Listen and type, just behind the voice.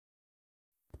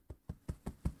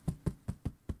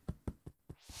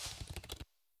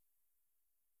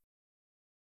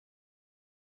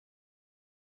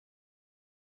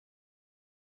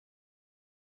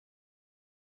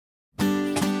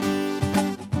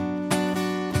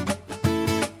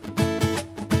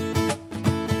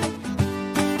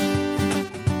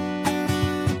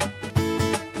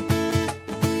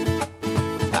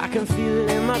can feel it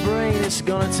in my brain. It's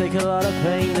gonna take a lot of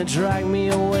pain to drag me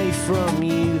away from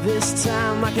you. This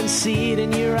time I can see it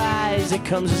in your eyes. It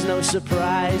comes as no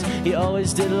surprise. You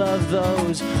always did love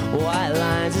those white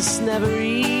lines. It's never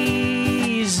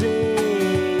easy.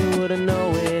 You wouldn't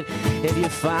know it if you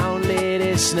found it.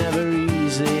 It's never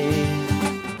easy.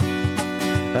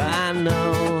 I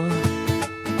know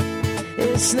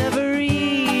it's never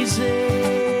easy.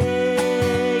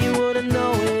 You wouldn't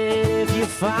know it if you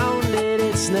found it.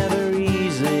 It's never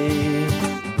easy.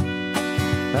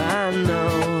 I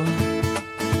know.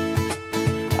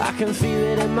 I can feel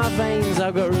it in my veins.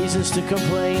 I've got reasons to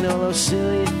complain. All those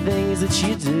silly things that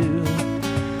you do.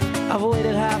 I've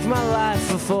waited half my life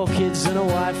for 4 kids and a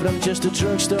wife, but I'm just a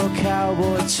drugstore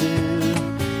cowboy too.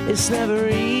 It's never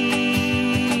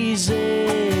easy.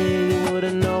 You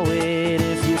wouldn't know it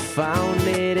if you found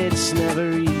it. It's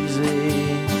never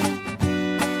easy.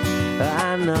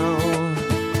 I know.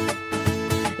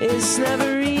 It's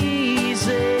never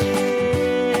easy.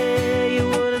 You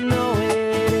wouldn't know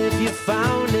it if you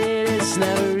found it. It's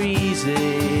never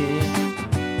easy.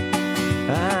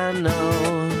 I know.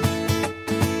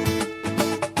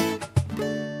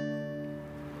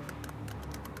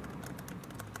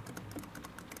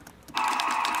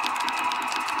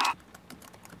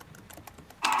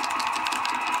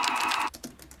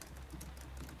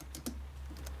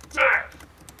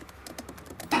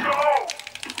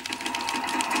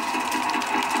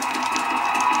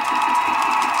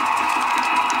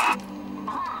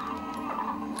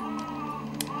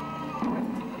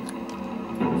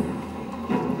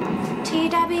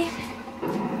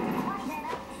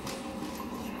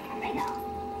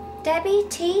 Debbie,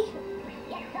 tea?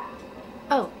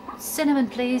 Oh, cinnamon,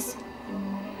 please.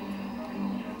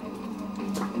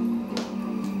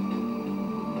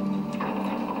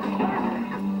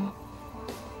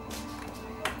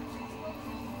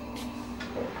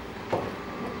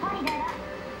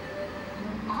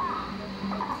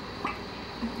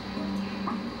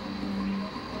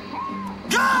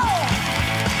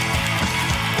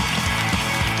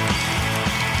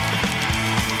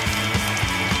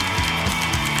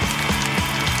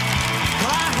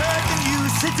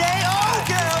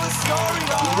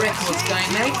 Record's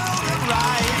going, mate.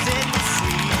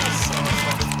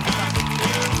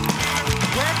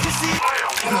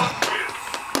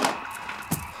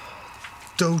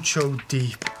 Docho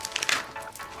deep.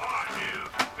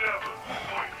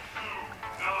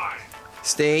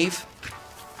 Steve?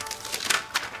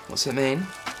 What's it mean?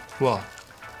 What?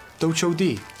 Docho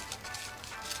D?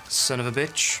 Son of a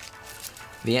bitch.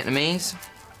 Vietnamese?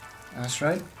 That's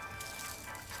right.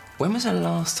 When was the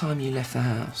last time you left the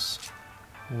house?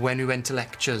 When we went to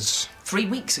lectures. 3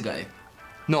 weeks ago?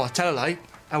 No, tell a lie.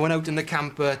 I went out in the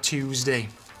camper Tuesday.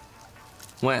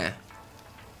 Where?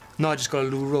 No, I just got a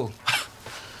loo roll.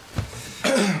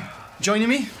 Joining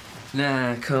me?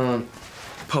 Nah, I can't.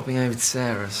 Popping over to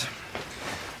Sarah's.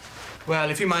 Well,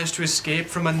 if you manage to escape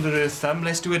from under her thumb,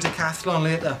 let's do a decathlon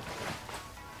later.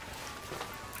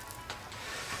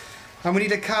 And we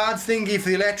need a card thingy for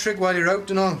the electric while you're out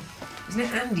and all. Isn't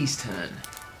it Andy's turn?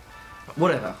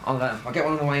 Whatever, I'll get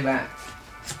one on the way back.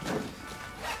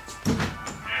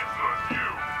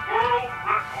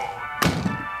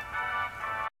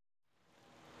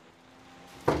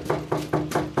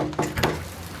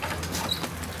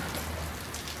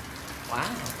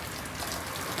 Wow.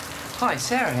 Hi,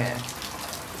 Sarah here.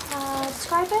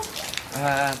 Describe it?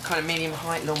 Kind of medium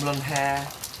height, long blonde hair.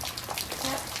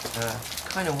 Yep.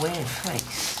 Kind of weird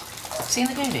face. Seen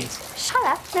the Goonies? Shut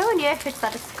up. No one here fits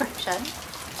that description.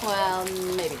 Well,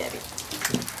 maybe Debbie.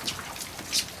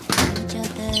 Each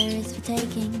other is for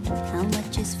taking. How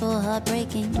much is for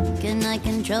heartbreaking? Can I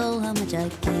control how much I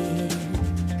care?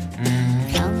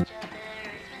 How much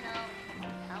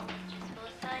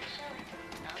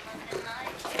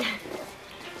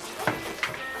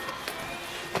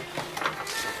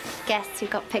Guess who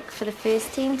got picked for the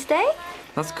first team today?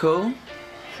 That's cool.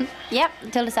 Yep,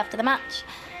 told us after the match.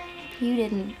 You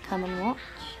didn't come and watch.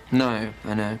 No,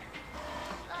 I know.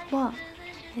 What?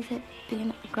 Is it being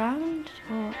at the ground,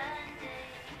 or...?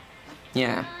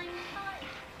 Yeah.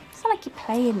 It's not like you're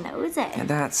playing, though, is it? Yeah,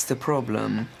 that's the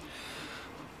problem.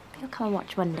 You'll come and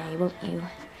watch one day, won't you?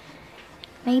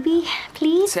 Maybe,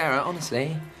 please? Sarah,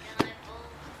 honestly.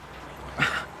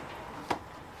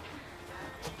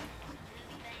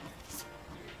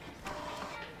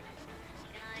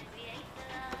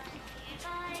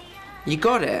 You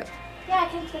got it? Yeah, I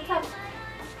came to the club.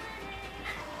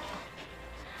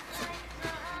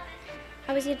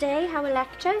 How was your day? How were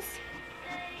lectures?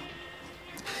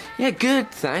 Yeah,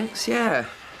 good, thanks, yeah.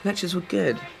 Lectures were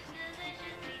good.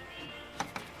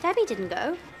 Debbie didn't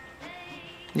go.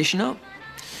 Is she not?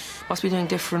 Must be doing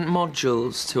different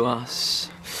modules to us.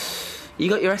 You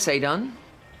got your essay done?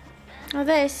 Oh,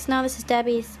 this? No, this is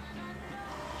Debbie's.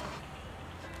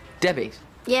 Debbie's?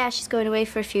 Yeah, she's going away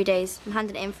for a few days. I'm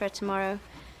handing it in for her tomorrow.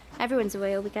 Everyone's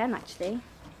away all weekend, actually.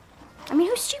 I mean,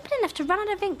 who's stupid enough to run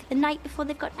out of ink the night before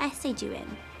they've got an essay due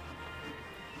in?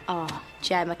 Oh,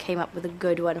 Gemma came up with a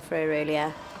good one for her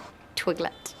earlier.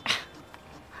 Twiglet.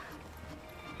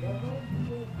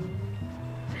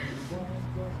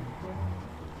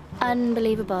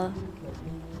 Unbelievable.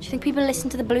 Do you think people listen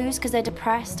to the blues because they're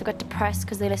depressed, or got depressed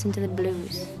because they listen to the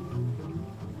blues?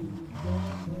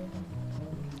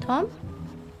 Tom?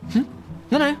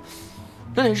 No,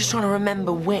 just trying to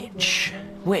remember which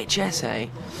essay.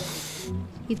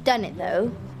 You've done it,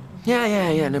 though.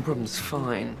 Yeah, no problem, it's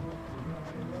fine.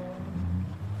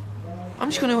 I'm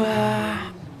just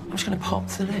gonna pop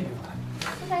the loop.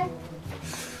 Okay.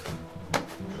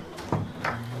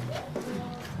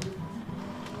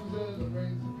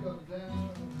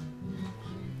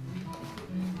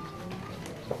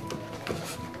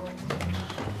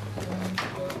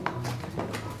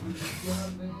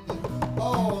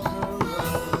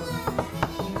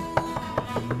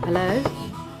 Hello?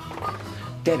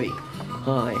 Debbie,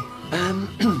 hi.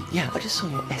 Yeah, I just saw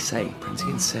your essay printing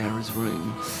in Sarah's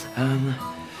room.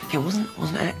 Yeah,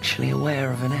 wasn't actually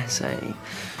aware of an essay.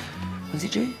 When's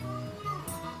it due?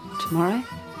 Tomorrow?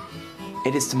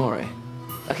 It is tomorrow.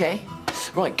 Okay.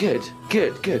 Right, good.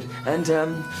 And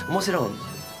what's it on?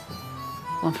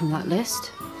 One from that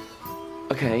list.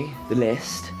 Okay, the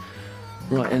list.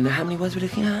 Right, and how many words are we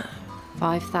looking at?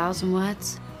 5,000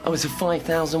 words. Oh, it's a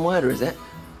 5,000-worder, is it?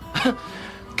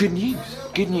 Good news.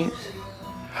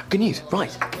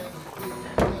 Right.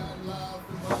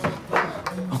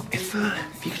 Oh, if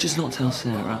you could just not tell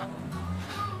Sarah.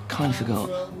 Kind of forgot.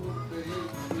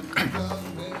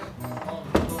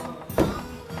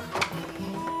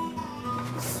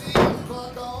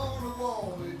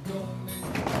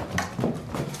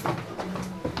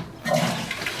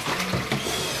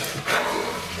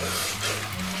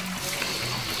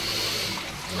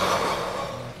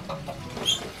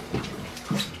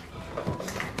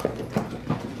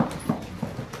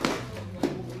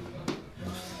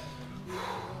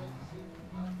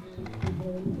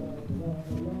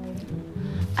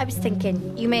 I was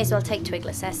thinking, you may as well take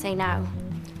Twiglet's essay now.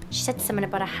 She said something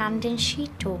about a hand-in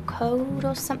sheet or code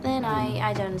or something.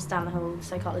 I don't understand the whole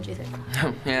psychology thing.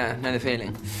 Yeah, know the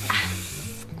feeling.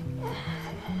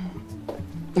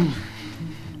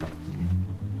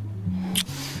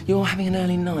 You're having an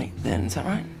early night then, is that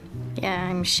right? Yeah,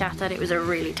 I'm shattered. It was a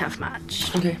really tough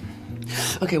match.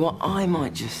 Okay, well, I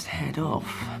might just head off.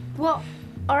 What?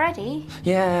 Already?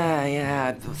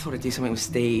 Yeah, I thought I'd do something with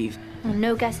Steve. Well,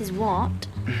 no guesses what.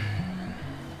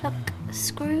 Look,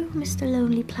 screw Mr.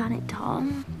 Lonely Planet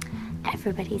Tom.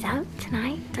 Everybody's out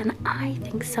tonight, and I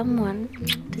think someone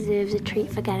deserves a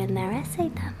treat for getting their essay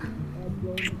done.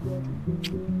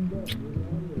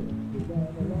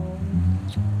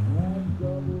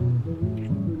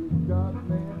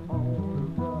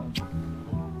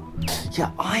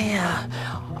 Yeah,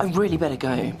 I really better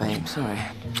go, babe, sorry.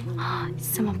 Is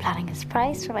someone planning a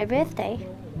surprise for my birthday?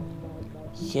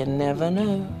 You never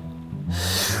know.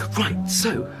 Right,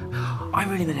 so, I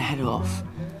really better head off.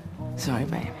 Sorry,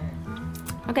 babe.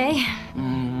 Okay.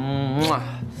 Mwah.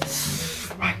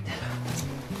 Right.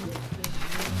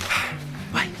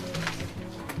 Bye.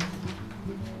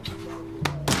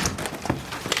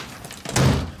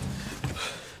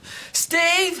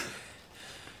 Steve!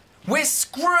 We're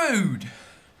screwed!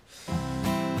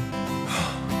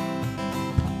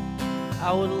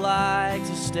 I would like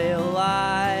to stay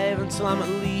alive until I'm at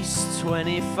least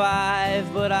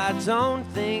 25, but I don't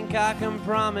think I can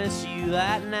promise you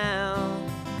that now.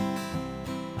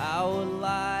 I would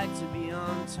like to be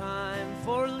on time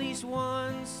for at least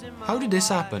once in my How did this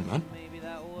happen, man? Maybe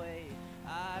that way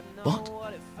I'd know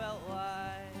What? it felt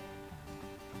like.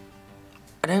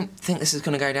 I don't think this is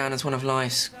going to go down as one of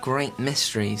life's great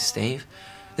mysteries, Steve.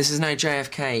 This is no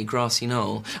JFK, grassy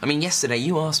knoll. I mean, yesterday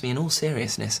you asked me in all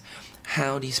seriousness,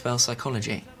 how do you spell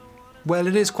psychology? Well,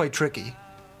 it is quite tricky.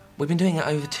 We've been doing it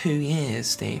over 2 years,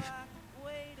 Steve.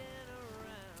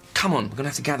 Come on, we're going to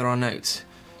have to gather our notes.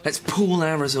 Let's pool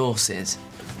our resources.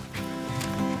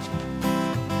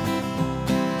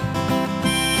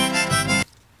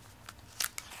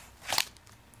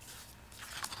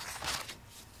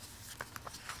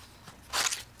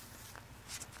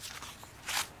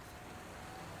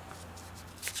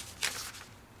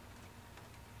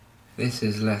 This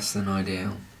is less than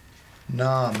ideal.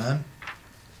 Nah, man.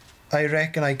 I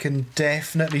reckon I can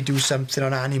definitely do something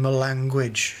on animal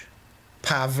language.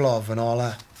 Pavlov and all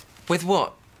that. With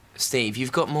what? Steve,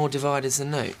 you've got more dividers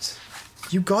than notes.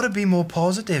 You gotta be more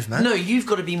positive, man. No, you've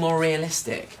got to be more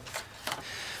realistic.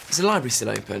 Is the library still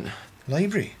open?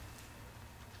 Library?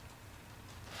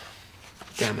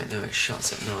 Damn it, no, it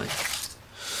shuts at night.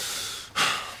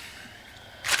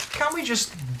 Can't we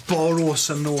just borrow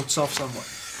some notes off someone?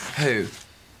 Who?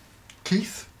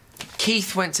 Keith?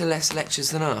 Keith went to less lectures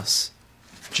than us.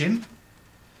 Jim?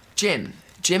 Jim.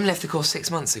 Jim left the course 6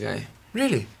 months ago.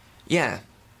 Really? Yeah.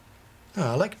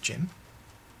 Oh, I like Jim.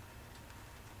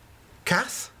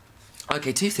 Kath?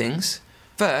 OK, 2 things.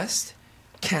 First,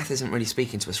 Kath isn't really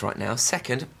speaking to us right now.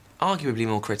 Second, arguably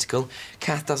more critical,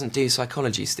 Kath doesn't do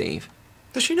psychology, Steve.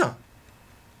 Does she not?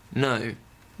 No.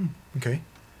 OK.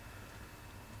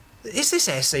 Is this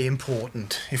essay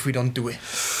important if we don't do it?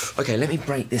 OK, let me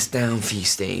break this down for you,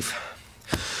 Steve.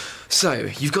 So,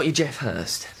 you've got your Jeff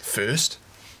Hurst. First?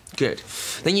 Good.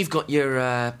 Then you've got your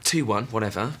 2-1,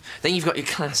 whatever. Then you've got your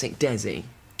classic Desi.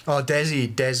 Oh,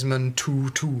 Desmond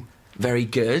 2-2. Very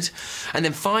good. And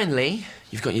then finally,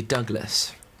 you've got your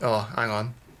Douglas. Oh, hang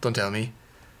on. Don't tell me.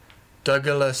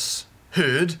 Douglas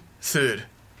Hurd, 3rd.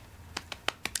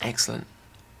 Excellent.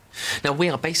 Now, we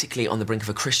are basically on the brink of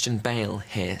a Christian Bale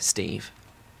here, Steve.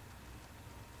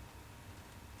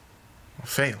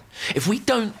 Fail. If we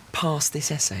don't pass this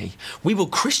essay, we will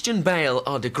Christian Bale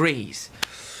our degrees.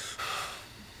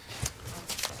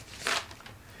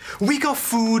 We got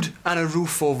food and a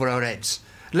roof over our heads.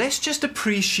 Let's just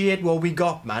appreciate what we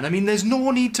got, man. I mean, there's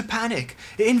no need to panic.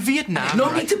 In Vietnam...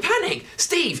 No need to panic!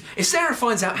 Steve, if Sarah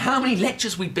finds out how many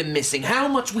lectures we've been missing, how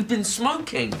much we've been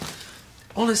smoking...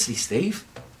 Honestly, Steve...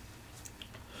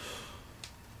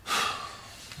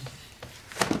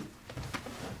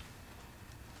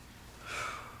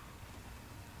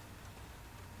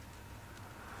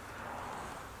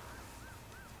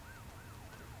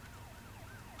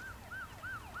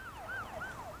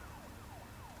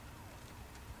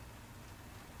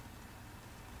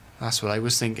 That's what I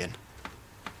was thinking.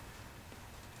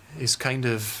 It's kind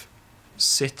of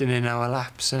sitting in our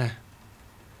laps, isn't it?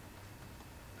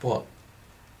 What?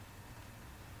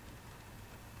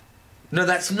 No,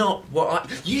 that's not what I...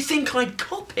 You think I'd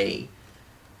copy?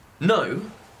 No.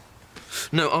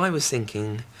 No, I was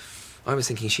thinking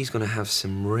she's going to have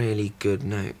some really good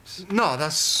notes. No,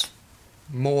 that's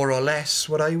more or less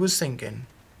what I was thinking.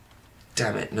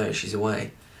 Damn it, no, she's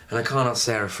away. And I can't ask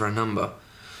Sarah for a number.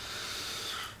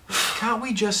 Can't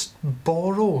we just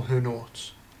borrow her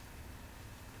notes?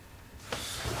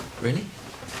 Really?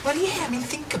 Well, yeah, I mean,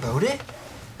 think about it.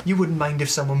 You wouldn't mind if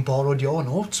someone borrowed your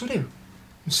notes, would you?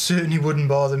 It certainly wouldn't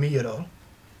bother me at all.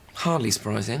 Hardly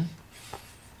surprising.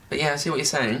 But yeah, I see what you're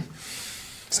saying.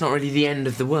 It's not really the end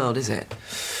of the world, is it?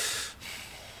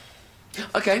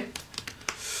 OK.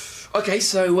 OK,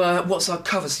 so what's our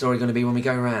cover story going to be when we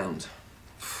go round?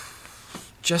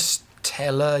 Just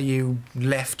tell her you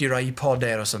left your iPod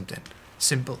there or something.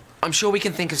 Simple. I'm sure we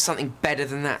can think of something better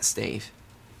than that, Steve.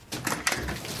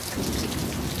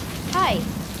 Hi.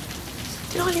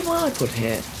 Did I leave my iPod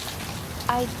here?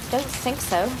 I don't think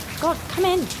so. God, come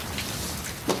in.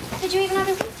 Did you even have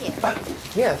it with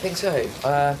you? Yeah, I think so.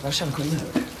 I'll just have a quick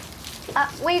look.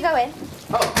 Where you going?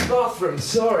 Oh, bathroom,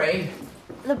 sorry.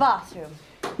 The bathroom.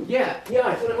 Yeah,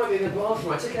 I thought it might be in the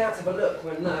bathroom. I took it out to have a look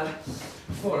when,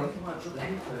 before I think I might drop the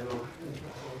headphone on.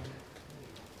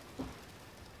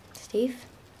 Steve?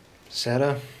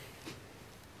 Sarah?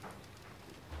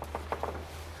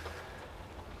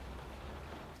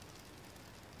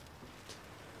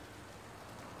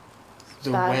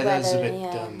 The weather's a bit,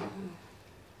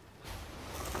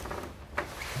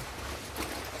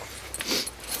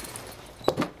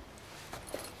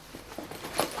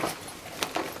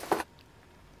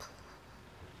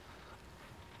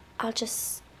 I'll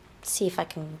just see if I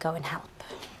can go and help.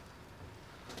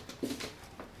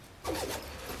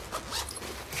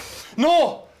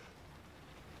 No!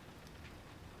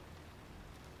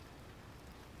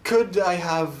 Could I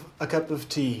have a cup of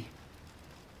tea?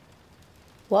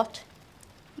 What?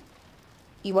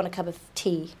 You want a cup of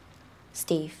tea,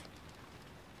 Steve?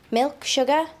 Milk,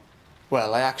 sugar?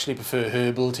 Well, I actually prefer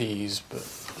herbal teas, but...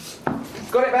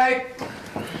 Got it, babe!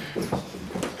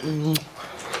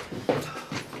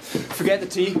 Forget the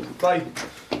tea. Bye.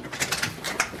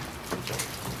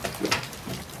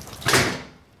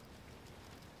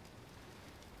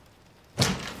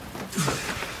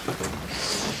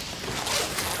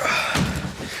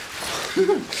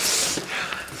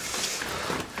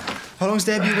 How long's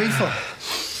Debbie away for?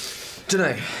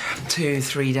 Dunno.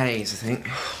 2-3 days, I think.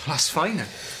 That's fine then.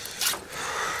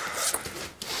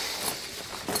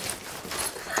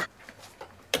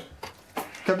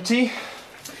 Cup of tea?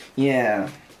 Yeah.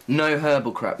 No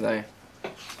herbal crap, though.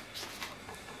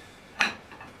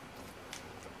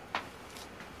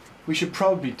 We should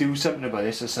probably do something about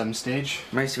this at some stage.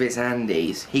 Most of it's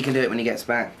Andy's. He can do it when he gets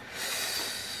back.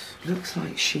 Looks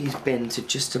like she's been to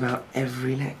just about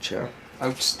every lecture.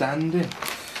 Outstanding.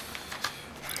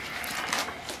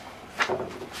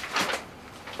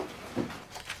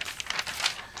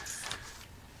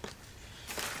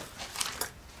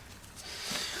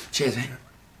 Cheers, mate.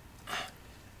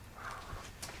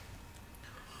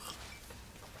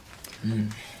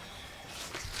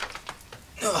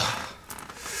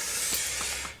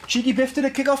 Cheeky biff to the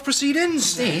kick-off proceedings.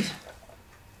 Steve?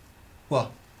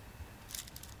 What?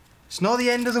 It's not the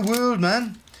end of the world,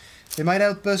 man. It might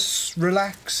help us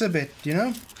relax a bit, you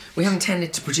know? We haven't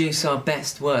tended to produce our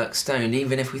best work stoned,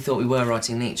 even if we thought we were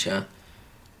writing Nietzsche.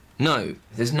 No,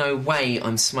 there's no way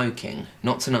I'm smoking.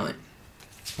 Not tonight.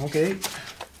 Okay.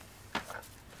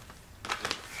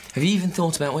 Have you even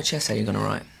thought about which essay you're going to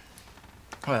write?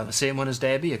 Well, the same one as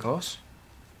Debbie, of course.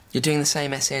 You're doing the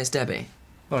same essay as Debbie?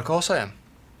 Well, of course I am.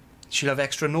 She'll have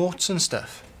extra notes and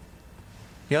stuff.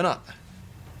 You're not?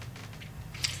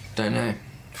 Don't know.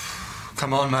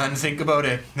 Come on, man, think about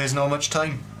it. There's not much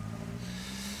time.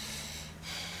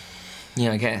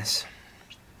 Yeah, I guess.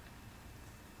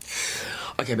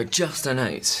 Okay, but just a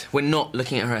note. We're not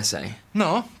looking at her essay.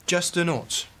 No, just the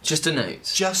notes. Just a note.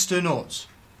 Just the notes.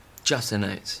 Just a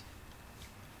note.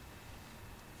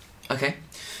 Okay,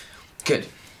 good.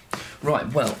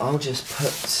 Right, well, I'll just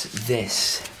put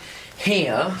this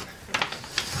here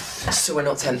so we're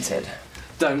not tempted.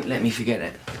 Don't let me forget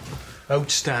it.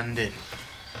 Outstanding.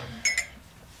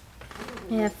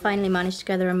 Yeah, finally managed to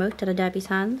get the remote out of Debbie's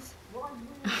hands.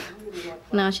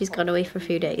 Now she's gone away for a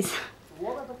few days.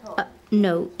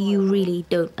 No, you really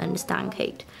don't understand,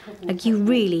 Kate. Like, you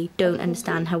really don't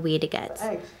understand how weird it gets.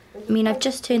 I mean, I've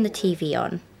just turned the TV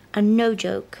on, and no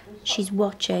joke, she's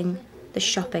watching the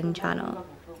shopping channel.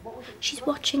 She's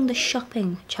watching the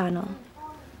shopping channel.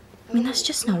 I mean, that's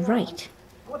just not right.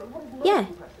 Yeah,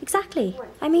 exactly.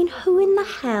 I mean, who in the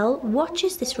hell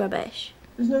watches this rubbish?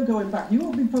 There's no going back. You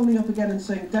won't be phoning up again and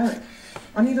saying, Derek,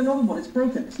 I need another one, it's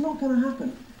broken. It's not going to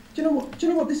happen. Do you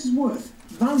know what this is worth?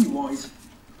 Value-wise,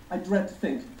 I dread to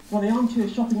think. Well, the Armchair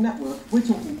Shopping Network, we're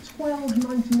talking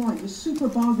 $12.99, the super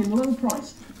bargain low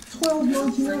price.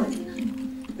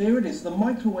 $12.99. There it is, the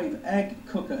microwave egg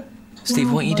cooker.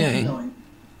 Steve, what are you doing?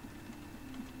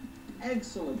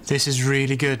 Excellent. This is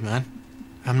really good, man.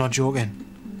 I'm not joking.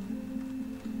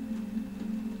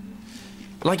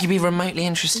 Like you'd be remotely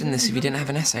interested in this if you didn't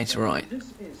have an essay to write.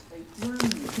 This is a brand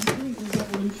new, completely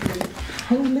revolutionary,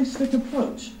 holistic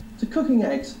approach to cooking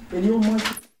eggs in your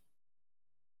microwave.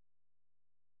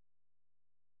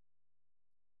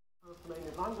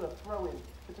 I'm going to throw in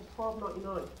for just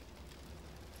 $12.99.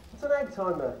 It's an egg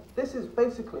timer. This is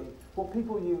basically what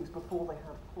people use before they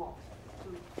have clocks. So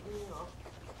cleaning up.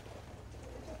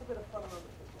 It's just a bit of fun around the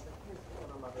kitchen. The kids are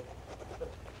going to love it. But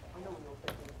I know what you're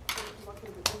thinking. Why is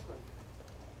it different?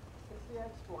 It's the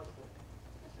egg slicer.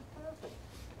 This is perfect.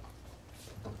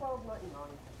 For $12.99,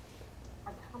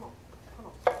 I cannot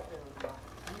sit there and laugh.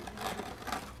 You use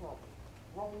the clock.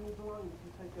 Rolling the blind if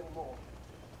you take any more.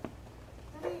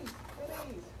 It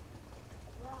is.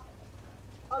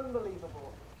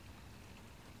 Unbelievable.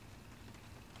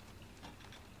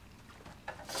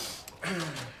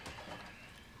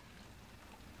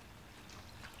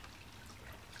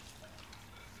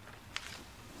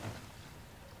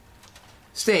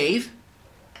 Steve?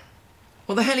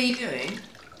 What the hell are you doing?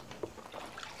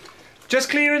 Just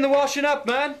clearing the washing up,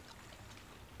 man.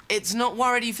 It's not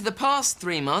worried you for the past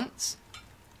 3 months.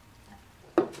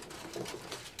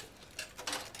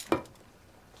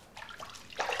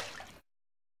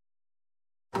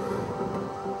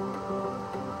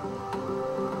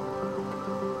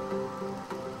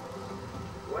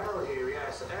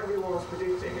 Everyone's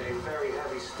predicting a very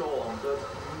heavy storm, but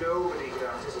nobody could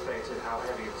have anticipated how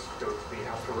heavy it's going to be,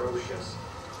 how ferocious.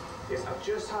 Yes, I've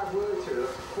just had word through that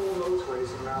 4 motorways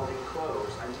have now been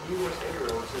closed, and numerous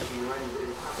A-roads have been rendered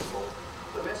impassable.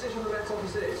 The message from the Met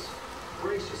Office is,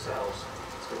 brace yourselves,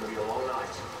 it's going to be a long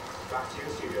night. Back to you in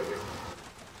the studio, please.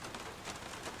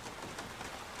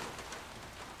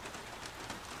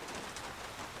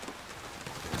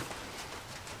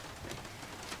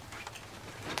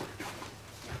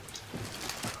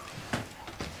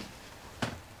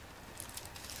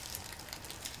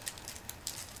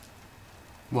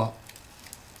 What?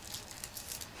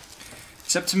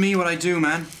 It's up to me what I do,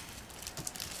 man.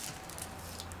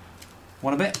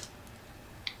 Want a bit?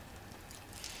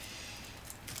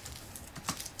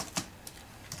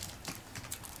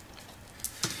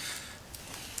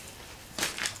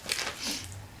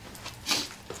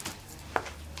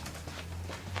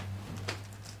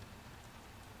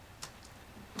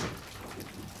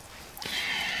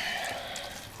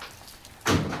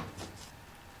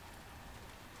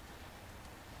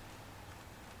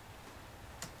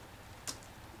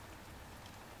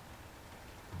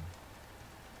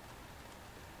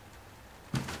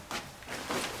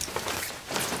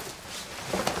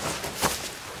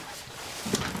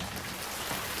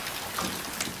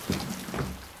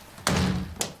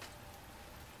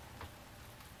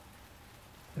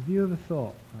 you ever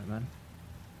thought, right, man,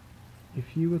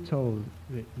 if you were told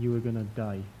that you were going to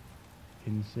die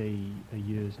in, say, a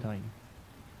year's time,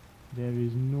 there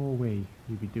is no way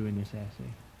you'd be doing this essay?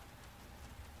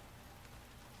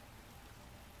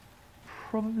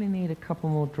 Probably need a couple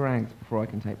more drags before I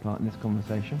can take part in this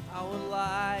conversation. I would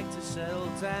like to settle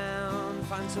down,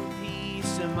 find some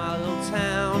peace in my little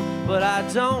town, but I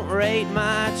don't rate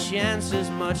my chances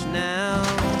much now.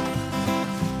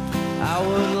 I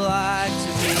would like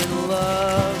to be in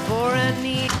love or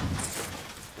any...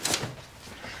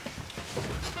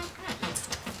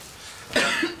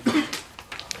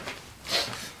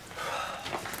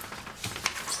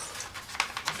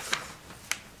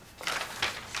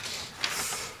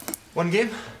 One game?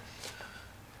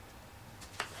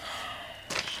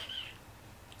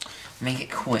 Make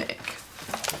it quick.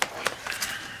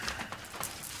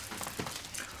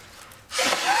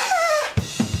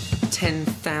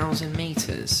 $10,000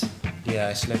 meters. Yeah,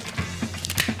 I slipped.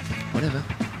 Whatever.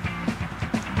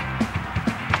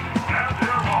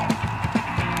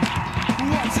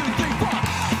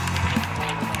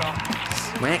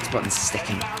 My X button's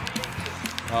sticking.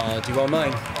 Do you want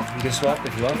mine? You can swap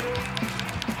if you want.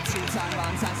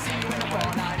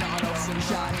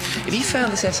 If you fail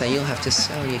this essay, you'll have to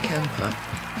sell your camper.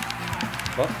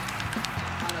 What?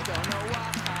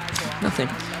 Nothing.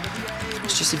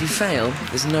 It's just if you fail,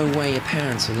 there's no way your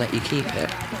parents will let you keep it.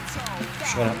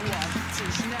 Shut up.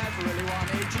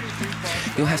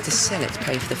 You'll have to sell it to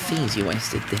pay for the fees you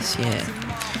wasted this year.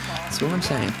 That's all I'm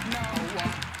saying.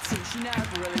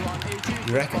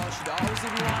 You reckon?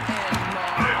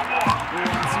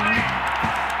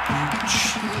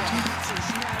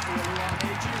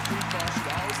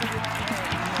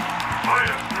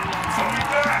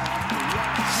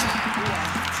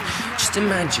 Just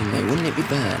imagine though, wouldn't it be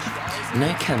bad?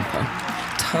 No camper,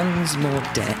 tons more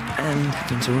debt, and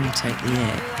having to retake the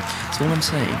air. That's all I'm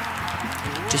saying.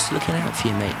 Just looking out for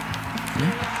you, mate. You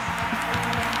know?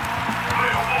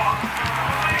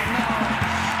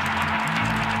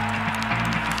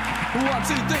 One,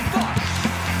 two, three, four.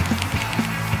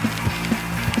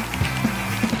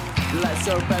 Let's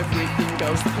hope everything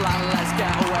goes to plan. Let's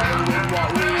get away with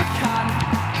what we can.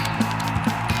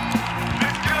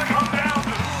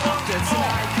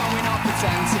 Tonight, can we not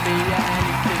pretend to be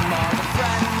anything more than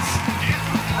friends?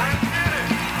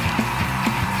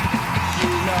 You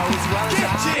know as well as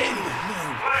Get in!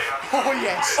 Oh,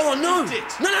 yes! Oh, no!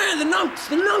 No, the notes!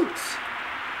 The notes!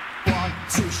 1,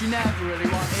 2, she never really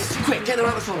wanted. Quick, get them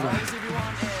out of the folder.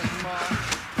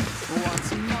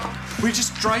 We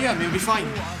just dry them, it'll be fine.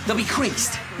 They'll be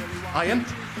creased. Iron?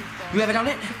 You ever done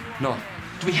it? No.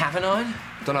 Do we have an iron?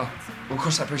 Dunno. We'll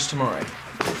cross that bridge tomorrow.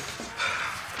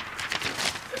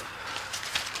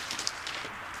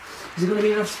 Is there going to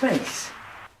be enough space?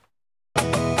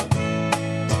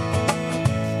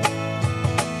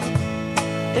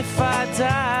 If I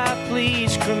die,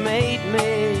 please cremate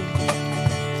me.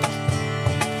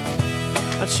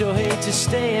 I'd sure hate to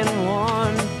stay in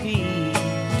one piece.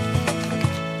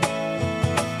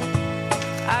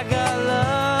 I got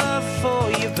love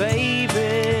for you,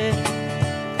 baby,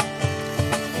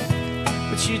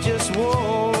 but you just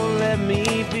won't let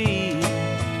me be.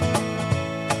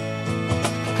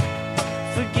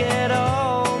 Forget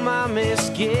all my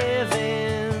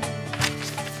misgivings.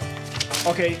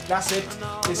 Okay, that's it.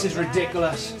 This is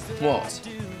ridiculous. What?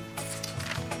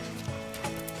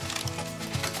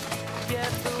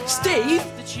 Steve?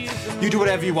 You do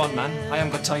whatever you want, man. I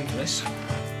haven't got time for this.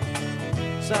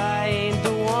 So I ain't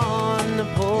the one to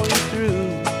pull you through.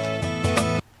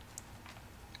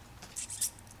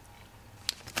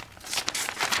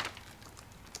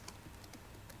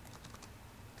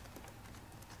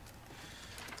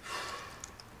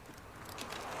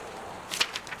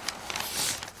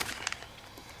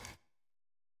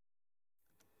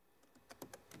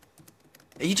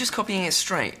 Are you just copying it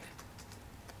straight?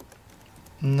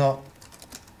 No.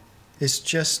 It's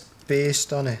just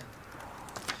based on it.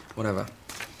 Whatever.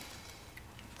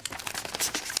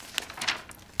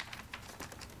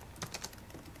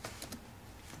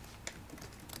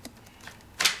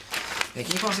 Hey,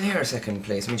 can you pass it here a second,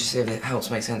 please? Let me just see if it helps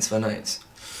make sense of our notes.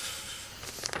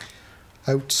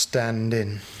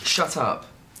 Outstanding. Shut up.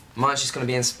 Mine's just going to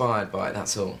be inspired by it,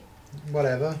 that's all.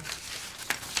 Whatever.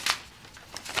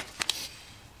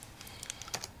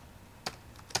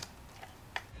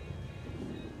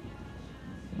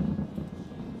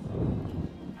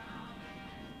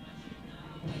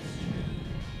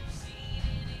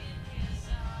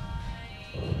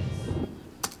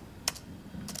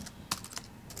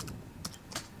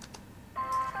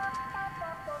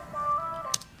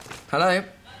 Hello?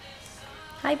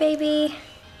 Hi, baby.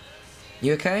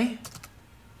 You okay?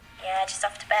 Yeah, just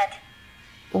off to bed.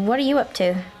 What are you up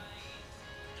to?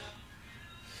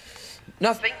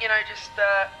 Nothing, you know, just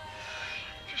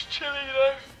chilling, you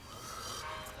know.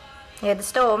 Yeah, the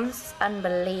storm's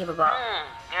unbelievable.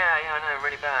 Yeah, I know,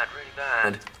 really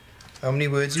bad. How many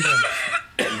words you done?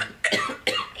 Are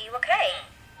you okay?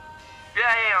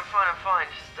 Yeah, I'm fine,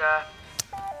 just,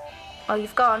 Oh,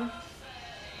 you've gone?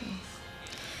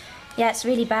 Yeah, it's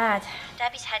really bad.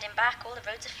 Debbie's heading back. All the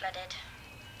roads are flooded.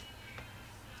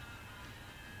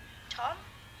 Tom?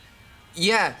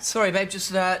 Yeah, sorry, babe,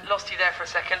 just, lost you there for a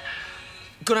second.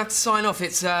 Gonna have to sign off,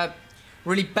 it's a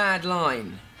really bad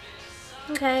line.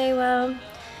 Okay, well,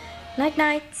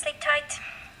 night-night. Sleep tight.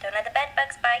 Don't let the bed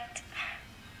bugs bite.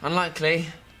 Unlikely.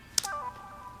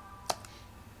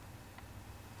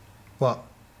 What?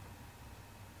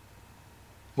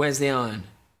 Where's the iron?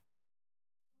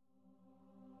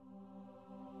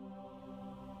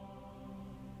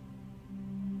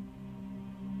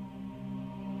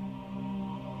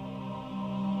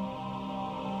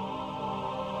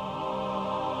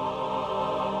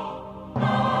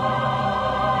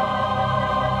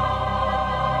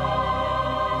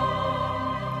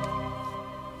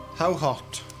 How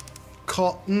hot?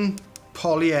 Cotton,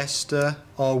 polyester,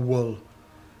 or wool?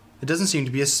 It doesn't seem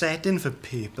to be a setting for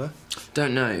paper.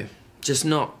 Don't know. Just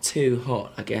not too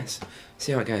hot, I guess.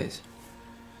 See how it goes.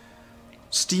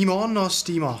 Steam on or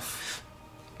steam off?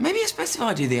 Maybe it's best if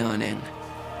I do the ironing.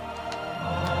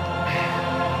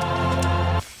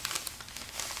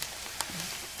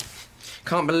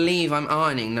 Can't believe I'm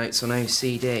ironing notes on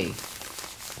OCD.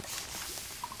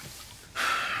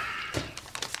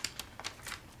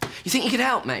 You think you could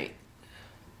help, mate?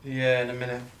 Yeah, in a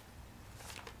minute.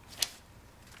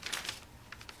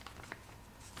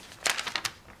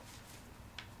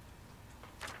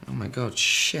 Oh my God,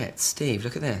 shit. Steve,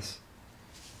 look at this.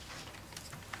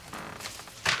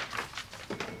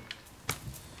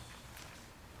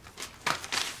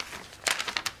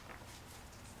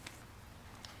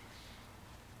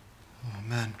 Oh,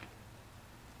 man.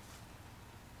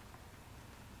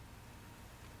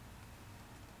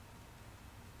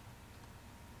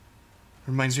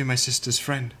 Reminds me of my sister's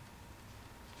friend.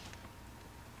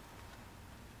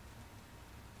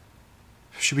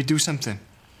 Should we do something?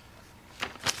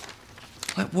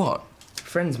 Like what?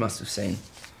 Friends must have seen.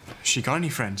 She got any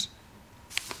friends?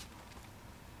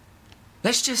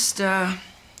 Let's just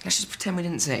pretend we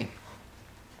didn't see.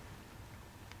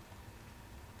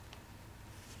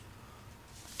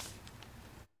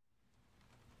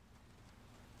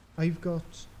 I've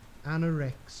got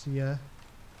anorexia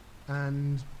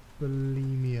and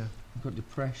bulimia. I've got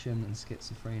depression and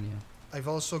schizophrenia. I've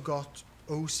also got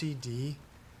OCD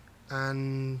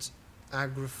and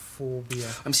agoraphobia.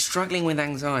 I'm struggling with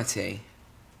anxiety.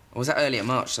 Or was that earlier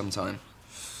March sometime?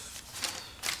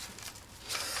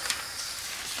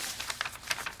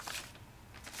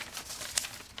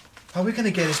 How are we going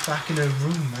to get us back in her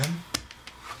room, man?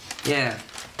 Yeah.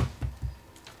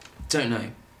 Don't know.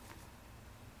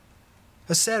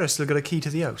 Has Sarah still got a key to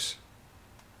the house?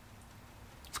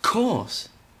 Of course.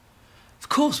 Of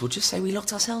course, we'll just say we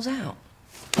locked ourselves out.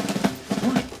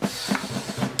 Right.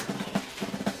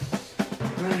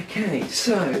 Okay,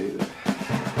 so...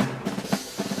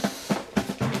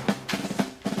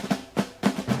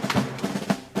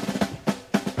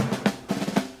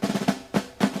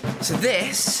 So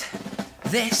this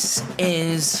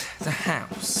is the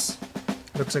house.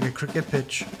 Looks like a cricket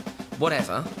pitch.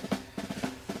 Whatever.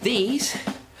 These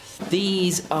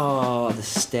are the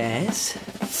stairs.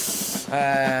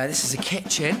 This is a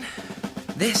kitchen.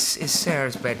 This is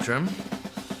Sarah's bedroom.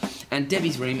 And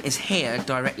Debbie's room is here,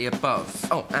 directly above.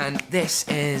 Oh, and this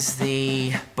is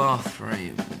the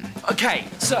bathroom. Okay,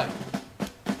 so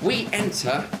we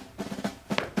enter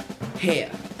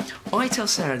here. I tell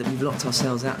Sarah that we've locked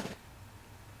ourselves out.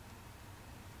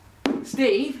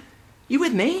 Steve, you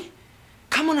with me?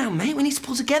 Come on now, mate, we need to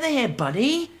pull together here,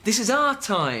 buddy. This is our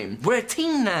time. We're a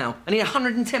team now. I need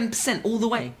 110% all the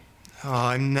way. Oh,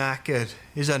 I'm knackered.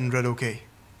 Is 100 okay?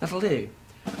 That'll do.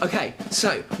 Okay,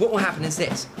 so what will happen is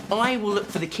this. I will look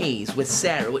for the keys with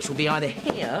Sarah, which will be either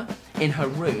here in her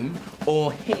room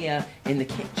or here in the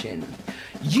kitchen.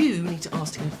 You need to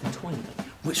ask to go to the toilet,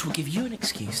 which will give you an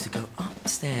excuse to go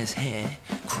upstairs here,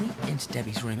 creep into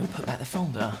Debbie's room and put back the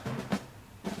folder.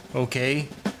 Okay.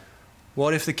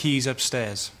 What if the key's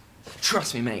upstairs?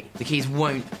 Trust me, mate, the keys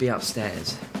won't be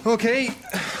upstairs. Okay,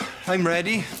 I'm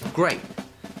ready. Great.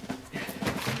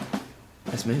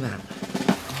 Let's move out.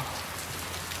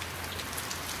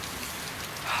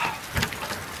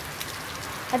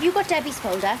 Have you got Debbie's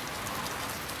folder?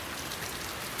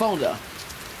 Folder?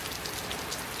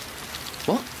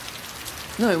 What?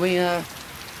 No, we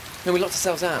locked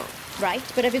ourselves out. Right,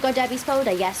 but have you got Debbie's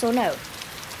folder, yes or no?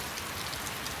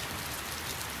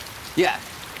 Yeah.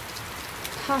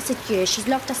 Pass it here. She's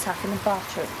locked herself in the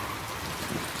bathroom.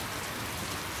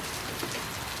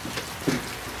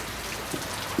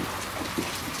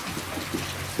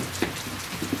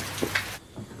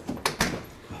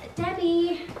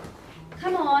 Debbie,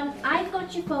 come on. I've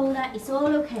got your folder. It's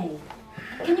all okay.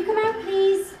 Can you come out,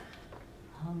 please?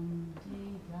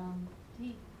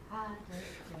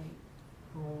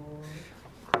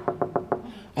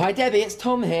 Hi, Debbie, it's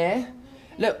Tom here.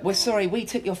 Look, we're sorry, we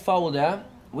took your folder.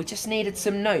 We just needed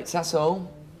some notes, that's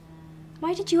all.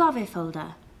 Why did you have her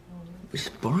folder? We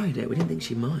just borrowed it. We didn't think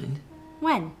she'd mind.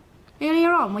 When?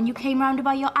 Earlier on, when you came round to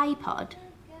buy your iPod?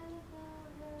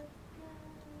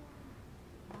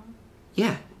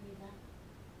 Yeah.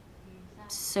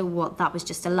 So what, that was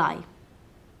just a lie?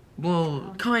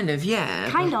 Well, kind of, yeah.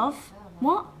 Kind of?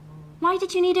 What? Why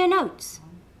did you need her notes?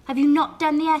 Have you not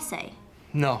done the essay?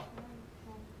 No.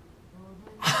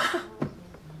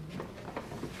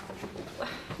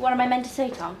 What am I meant to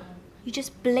say, Tom? You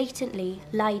just blatantly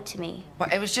lied to me. Well,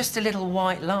 it was just a little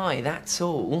white lie, that's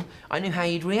all. I knew how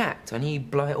you'd react when you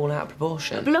blow it all out of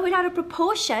proportion. Blow it out of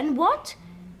proportion? What?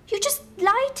 You just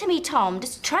lied to me, Tom.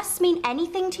 Does trust mean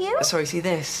anything to you? Sorry, see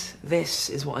this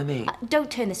is what I mean.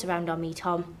 Don't turn this around on me,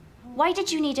 Tom. Why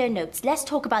did you need her notes? Let's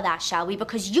talk about that, shall we?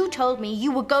 Because you told me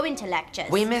you were going to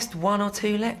lectures. We missed 1 or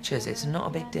 2 lectures. It's not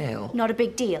a big deal. Not a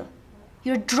big deal.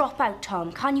 You're a dropout,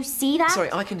 Tom. Can't you see that?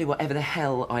 Sorry, I can do whatever the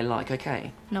hell I like,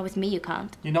 OK? Not with me, you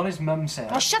can't. You're not his mum, Sarah.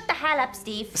 Oh, shut the hell up,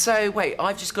 Steve. So, wait,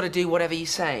 I've just got to do whatever you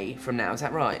say from now, is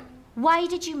that right? Why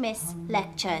did you miss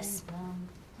lectures?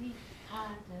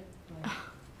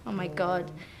 Oh, my God.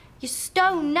 You're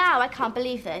stoned now. I can't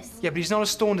believe this. Yeah, but he's not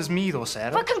as stoned as me, though,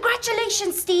 Sarah. Well,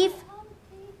 congratulations, Steve.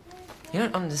 You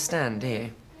don't understand, do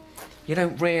you? You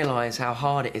don't realise how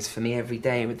hard it is for me every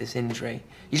day with this injury.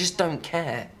 You just don't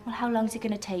care. Well, how long's it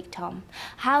going to take, Tom?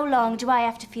 How long do I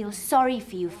have to feel sorry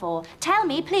for you for? Tell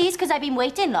me, please, because I've been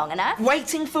waiting long enough.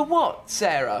 Waiting for what,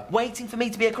 Sarah? Waiting for me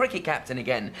to be a cricket captain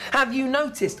again? Have you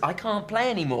noticed I can't play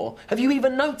anymore? Have you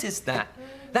even noticed that?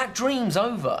 That dream's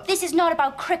over. This is not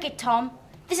about cricket, Tom.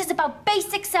 This is about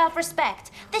basic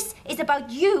self-respect. This is about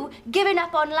you giving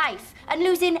up on life and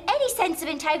losing any sense of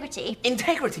integrity.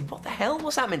 Integrity? What the hell?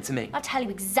 What's that meant to me? I'll tell you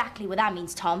exactly what that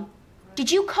means, Tom. Did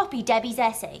you copy Debbie's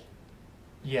essay?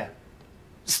 Yeah.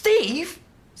 Steve?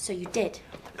 So you did.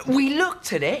 We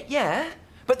looked at it, yeah.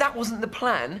 But that wasn't the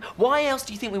plan. Why else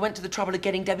do you think we went to the trouble of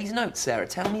getting Debbie's notes, Sarah?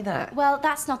 Tell me that. Well,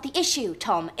 that's not the issue,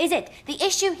 Tom, is it? The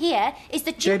issue here is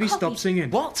that you Debbie, copied... stop singing.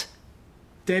 What?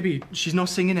 Debbie, she's not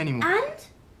singing anymore. And?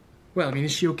 Well, I mean,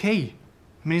 is she okay?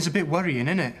 I mean, it's a bit worrying,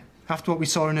 isn't it? After what we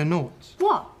saw in her notes.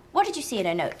 What? What did you see in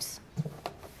her notes?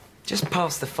 Just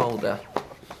pass the folder.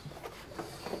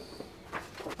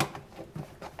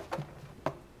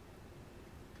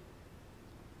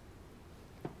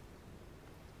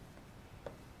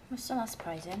 Well, still not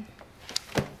surprising.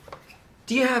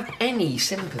 Do you have any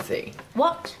sympathy?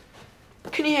 What?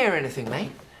 Can you hear anything,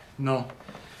 mate? No.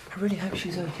 I really hope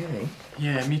she's okay.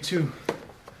 Yeah, me too.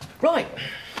 Right.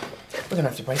 We're going to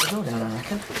have to break the door down, I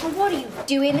reckon. Well, what are you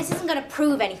doing? This isn't going to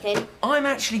prove anything. I'm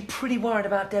actually pretty worried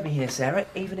about Debbie here, Sarah,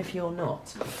 even if you're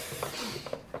not.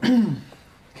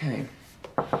 Okay.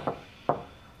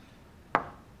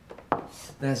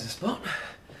 There's the spot.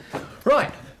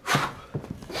 Right.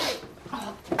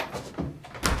 Oh.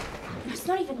 It's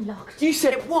not even locked. You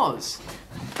said it was.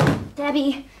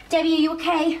 Debbie, are you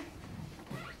okay?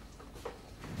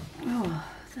 Oh,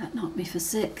 that knocked me for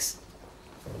 6.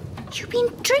 You've been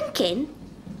drinking?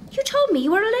 You told me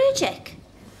you were allergic.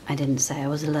 I didn't say I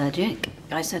was allergic.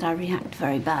 I said I react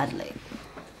very badly.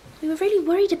 We were really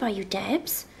worried about you,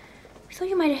 Debs. We thought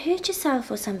you might have hurt yourself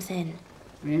or something.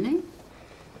 Really?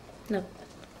 No,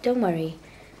 don't worry.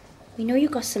 We know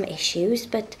you've got some issues,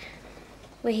 but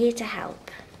we're here to help.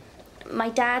 My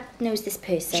dad knows this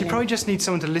person. She probably just needs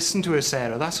someone to listen to her,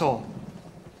 Sarah, that's all.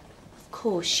 Of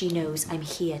course she knows I'm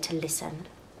here to listen.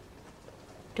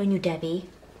 Don't you, Debbie?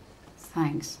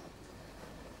 Thanks.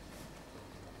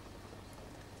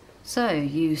 So,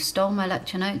 you stole my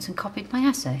lecture notes and copied my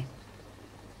essay?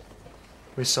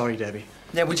 We're sorry, Debbie.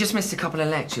 Yeah, we just missed a couple of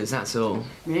lectures, that's all.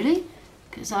 Really?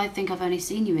 Because I think I've only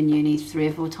seen you in uni 3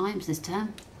 or 4 times this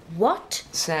term. What?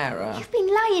 Sarah. You've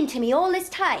been lying to me all this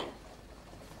time.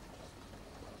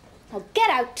 Now get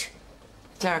out.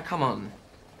 Sarah, come on.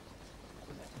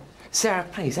 Sarah,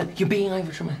 please, you're being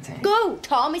overdramatic. Go,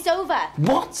 Tom, it's over.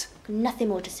 What? Nothing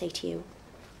more to say to you.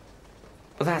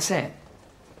 Well, that's it.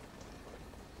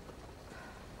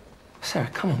 Sarah,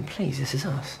 come on, please, this is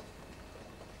us.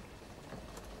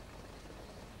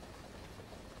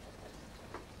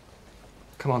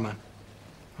 Come on, man.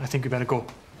 I think we better go.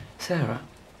 Sarah?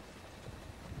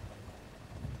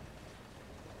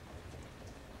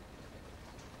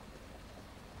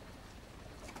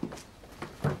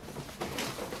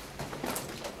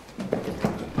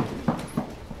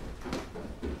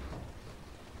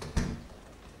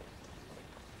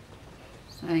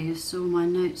 So you saw my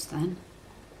notes then?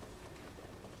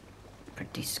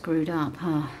 Pretty screwed up,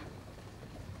 huh?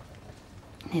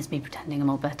 Here's me pretending I'm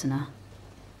all better now.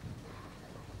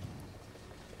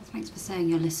 Thanks for saying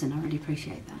you'll listen. I really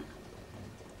appreciate that.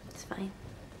 It's fine.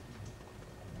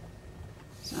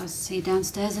 So I'll see you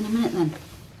downstairs in a minute then.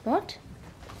 What?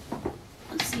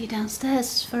 I'll see you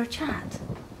downstairs for a chat.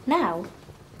 Now?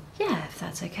 Yeah, if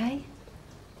that's okay.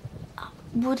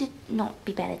 Would it not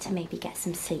be better to maybe get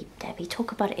some sleep, Debbie?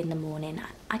 Talk about it in the morning.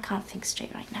 I can't think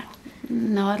straight right now.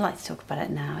 No, I'd like to talk about it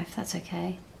now, if that's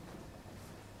okay.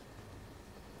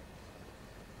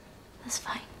 That's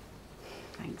fine.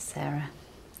 Thanks, Sarah.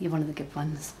 You're one of the good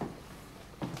ones.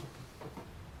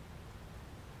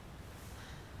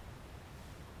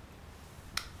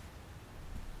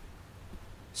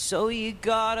 So you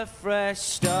got a fresh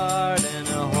start and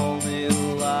a whole new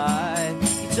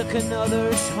life. You took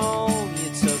another's home, you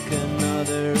took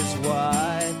another's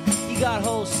wife. You got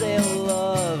wholesale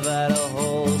love at a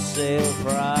wholesale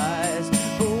price.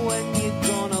 But when you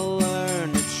gonna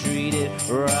learn to treat it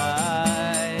right?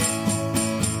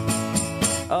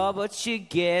 Oh, but you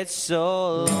get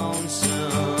so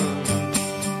lonesome.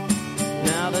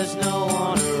 Now there's no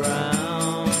one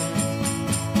around.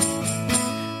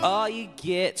 Oh, you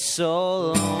get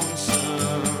so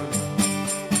lonesome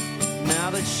now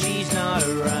that she's not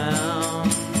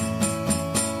around.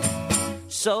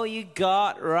 So you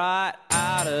got right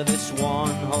out of this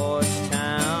one-horse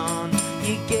town.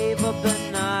 You gave up the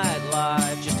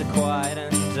nightlife just to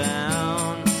quieten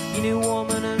down. You knew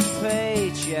woman and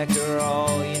paycheck are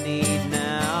all you need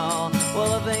now.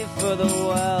 Well, if ain't for the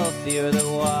wealthy or the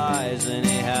wise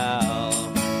anyhow.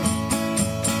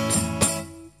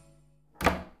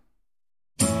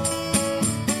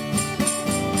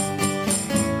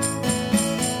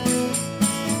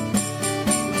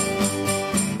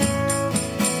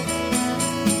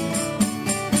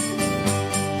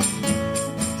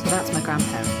 That's my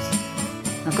grandparents.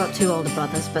 I've got two older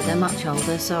brothers, but they're much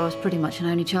older, so I was pretty much an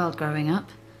only child growing up.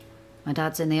 My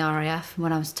dad's in the RAF, and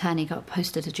when I was 10 he got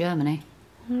posted to Germany.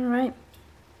 All right.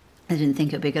 They didn't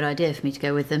think it would be a good idea for me to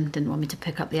go with them, didn't want me to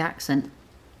pick up the accent.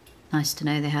 Nice to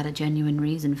know they had a genuine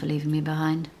reason for leaving me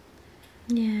behind.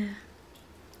 Yeah.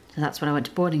 So that's when I went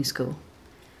to boarding school.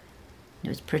 It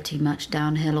was pretty much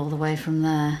downhill all the way from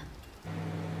there.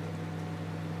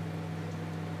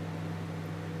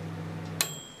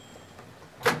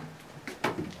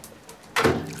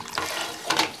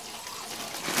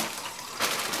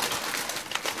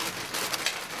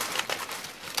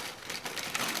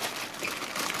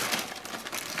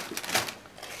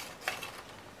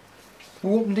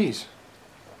 Who opened these?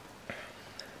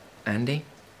 Andy?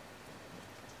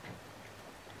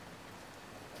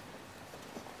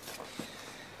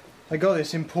 I got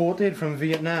this imported from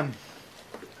Vietnam.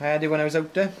 I had it when I was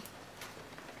out there.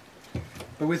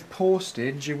 But with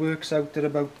postage, it works out at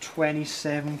about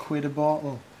 27 quid a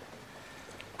bottle.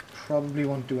 Probably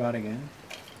won't do that again.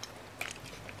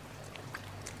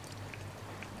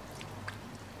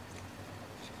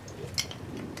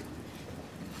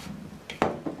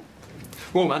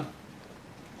 Whoa, man.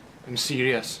 I'm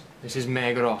serious. This is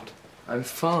mega hot. I'm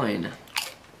fine.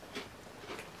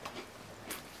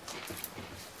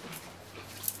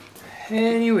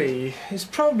 Anyway, it's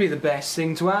probably the best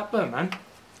thing to happen, man.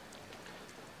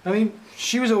 I mean,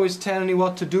 she was always telling me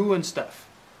what to do and stuff.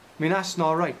 I mean, that's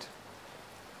not right.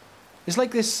 It's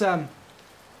like this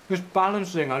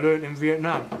balance thing I learned in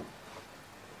Vietnam.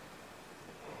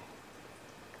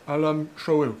 I'll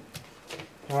show you.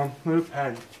 With a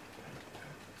pen.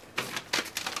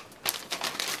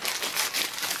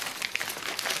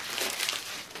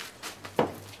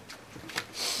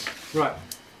 Right.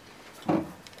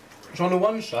 So on the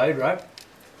one side, right,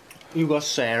 you got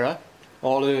Sarah,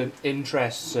 all her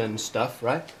interests and stuff,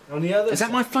 right? On the other Is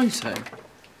that my photo?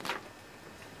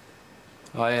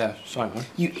 Oh yeah, sorry man.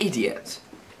 You idiot.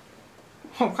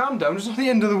 Oh, calm down, it's not the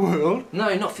end of the world.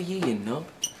 No, not for you, you knob.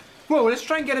 Well, let's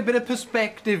try and get a bit of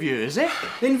perspective here, is it?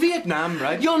 In Vietnam,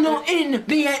 right? You're not in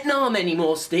Vietnam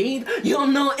anymore, Steve. You're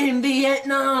not in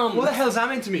Vietnam. What the hell's that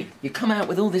meant to me? You come out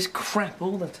with all this crap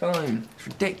all the time. It's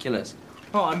ridiculous.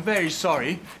 Oh, I'm very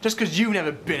sorry. Just because you've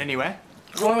never been anywhere.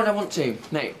 Why would I want to?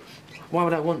 No. Why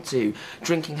would I want to?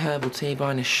 Drinking herbal tea,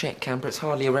 buying a shit camper, it's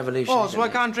hardly a revolution. Oh, so I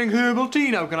can't drink herbal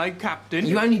tea now, can I, Captain?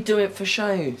 You only do it for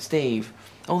show, Steve.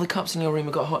 All the cups in your room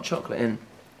have got hot chocolate in.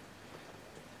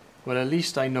 Well, at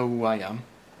least I know who I am.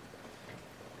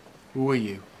 Who are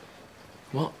you?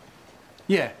 What?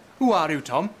 Yeah, who are you,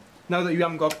 Tom? Now that you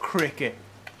haven't got cricket.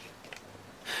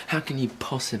 How can you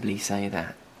possibly say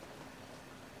that?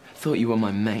 Thought you were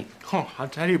my mate. Oh, I'll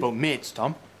tell you about mates,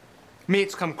 Tom.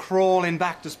 Mates come crawling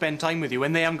back to spend time with you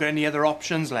when they haven't got any other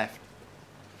options left.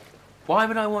 Why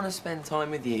would I want to spend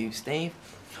time with you, Steve?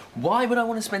 Why would I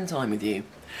want to spend time with you?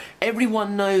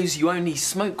 Everyone knows you only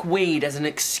smoke weed as an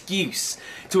excuse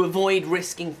to avoid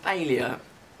risking failure.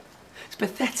 It's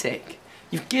pathetic.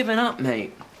 You've given up,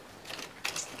 mate.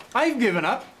 I've given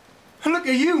up? Look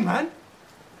at you, man.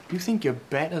 You think you're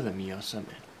better than me or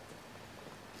something?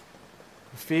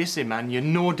 Face it, man, you're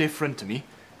no different to me.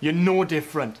 You're no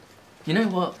different. You know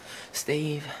what,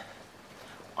 Steve?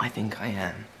 I think I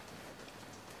am.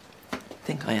 I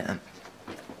think I am.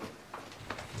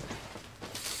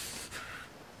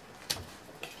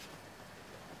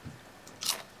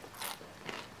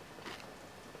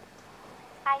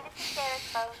 Hi, this is Sarah's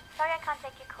phone. Sorry I can't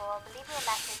take your call, but leave me a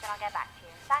message and I'll get back to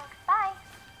you. Thanks, bye.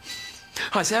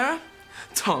 Hi, Sarah.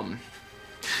 Tom.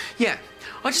 Yeah,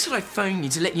 I just thought I'd phone you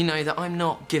to let you know that I'm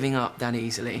not giving up that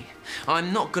easily.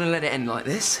 I'm not going to let it end like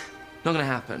this. Not going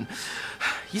to happen.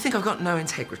 You think I've got no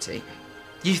integrity?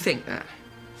 You think that?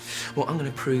 Well, I'm going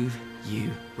to prove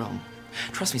you wrong.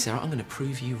 Trust me, Sarah, I'm going to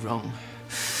prove you wrong.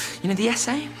 You know the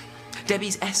essay?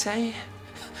 Debbie's essay?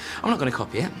 I'm not going to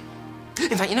copy it.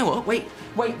 In fact, you know what? Wait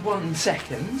 1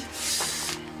 second.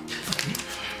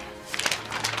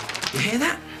 You hear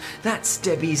that? That's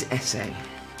Debbie's essay.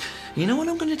 You know what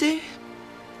I'm going to do?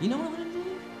 You know what I'm going to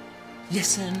do?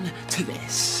 Listen to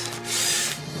this.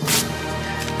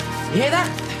 You hear that?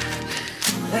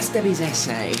 That's Debbie's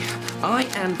essay. I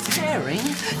am tearing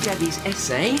Debbie's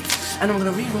essay, and I'm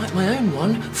going to rewrite my own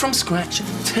one from scratch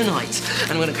tonight.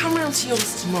 And I'm going to come round to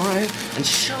yours tomorrow and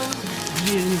show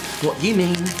you what you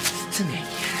mean to me.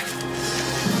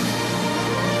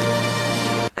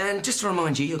 And just to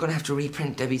remind you, you're going to have to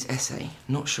reprint Debbie's essay.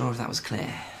 Not sure if that was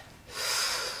clear.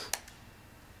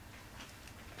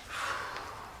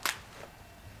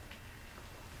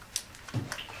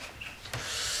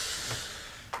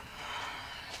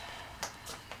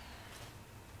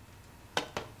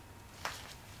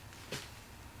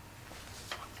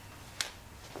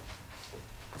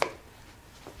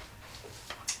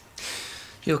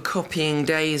 Your copying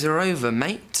days are over,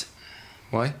 mate.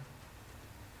 Why?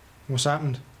 What's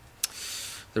happened?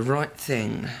 The right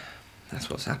thing. That's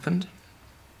what's happened.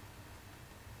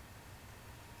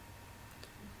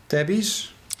 Debbie's?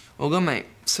 All gone, mate.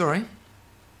 Sorry.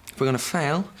 If we're going to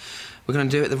fail, we're going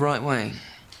to do it the right way.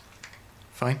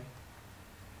 Fine.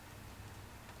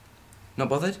 Not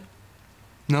bothered?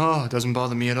 No, it doesn't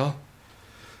bother me at all.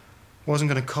 Wasn't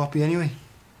going to copy anyway.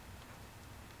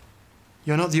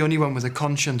 You're not the only one with a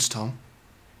conscience, Tom.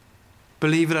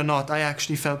 Believe it or not, I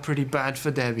actually felt pretty bad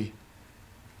for Debbie.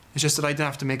 It's just that I didn't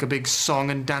have to make a big song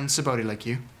and dance about it like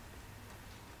you.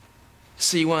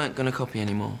 So you weren't going to copy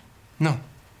anymore? No.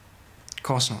 Of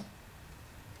course not.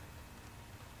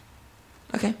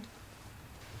 OK.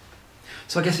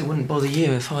 So I guess it wouldn't bother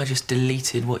you if I just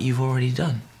deleted what you've already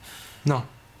done? No.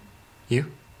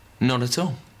 You? Not at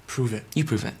all. Prove it. You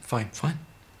prove it. Fine. Fine.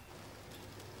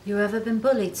 You ever been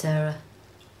bullied, Sarah?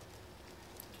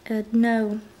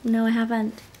 No, I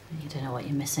haven't. You don't know what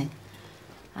you're missing.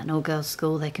 At an all-girls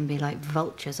school, they can be like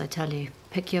vultures, I tell you.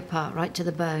 Pick you apart right to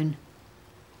the bone.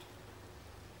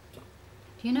 Do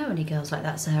you know any girls like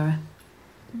that, Sarah?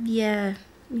 Yeah,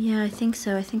 I think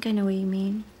so. I think I know what you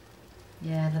mean.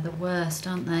 Yeah, they're the worst,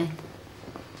 aren't they?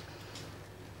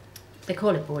 They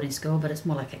call it boarding school, but it's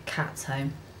more like a cat's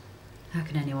home. How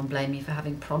can anyone blame you for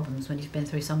having problems when you've been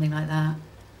through something like that?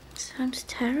 Sounds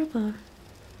terrible.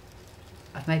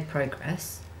 I've made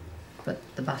progress, but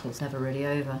the battle's never really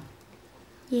over.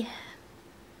 Yeah.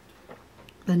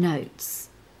 The notes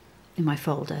in my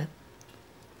folder,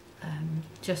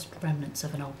 just remnants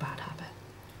of an old bad habit.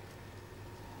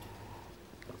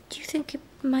 Do you think it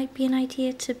might be an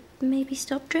idea to maybe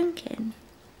stop drinking?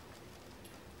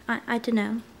 I don't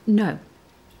know. No.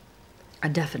 I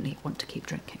definitely want to keep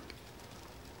drinking.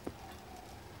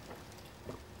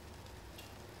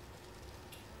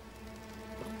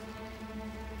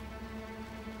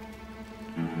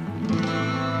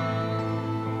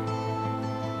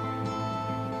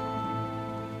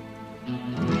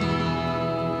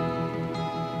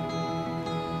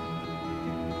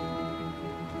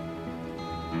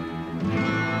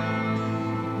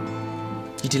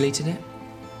 You deleted it?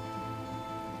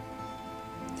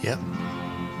 Yep.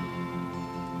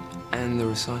 And the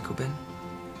recycle bin?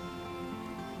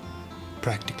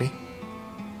 Practically.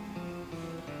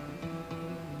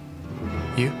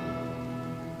 You?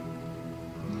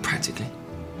 practically.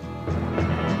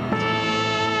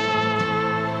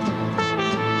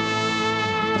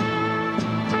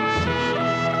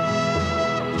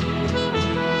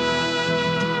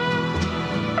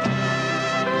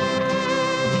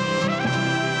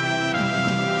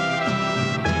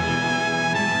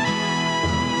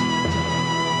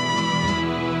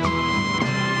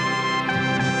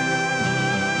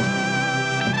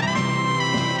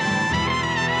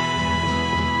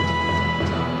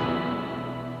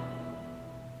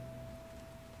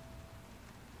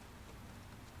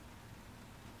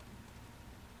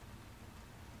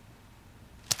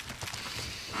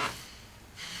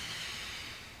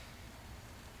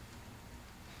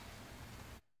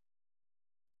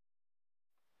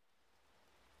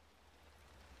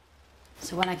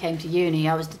 So when I came to uni,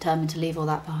 I was determined to leave all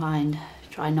that behind.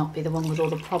 Try and not be the one with all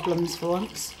the problems for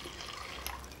once.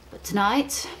 But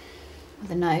tonight, with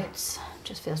the notes,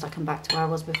 just feels like I'm back to where I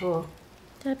was before.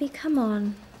 Debbie, come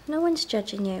on. No one's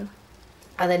judging you.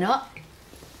 Are they not?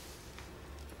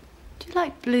 Do you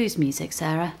like blues music,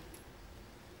 Sarah?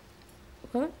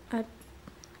 What? I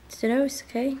don't know, it's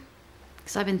okay.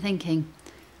 Because I've been thinking,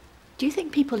 do you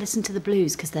think people listen to the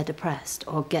blues because they're depressed,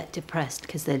 or get depressed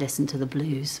because they listen to the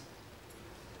blues?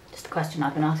 Just a question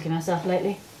I've been asking myself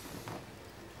lately.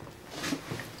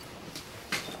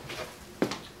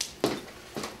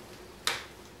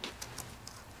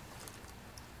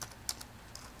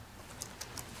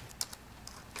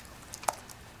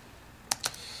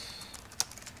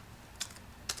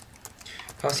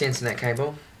 Pass the internet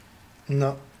cable.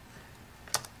 No.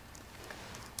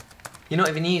 You're not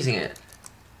even using it.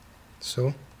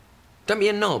 So? Don't be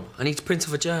a knob. I need to print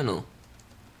off a journal.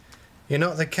 You're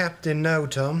not the captain now,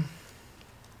 Tom.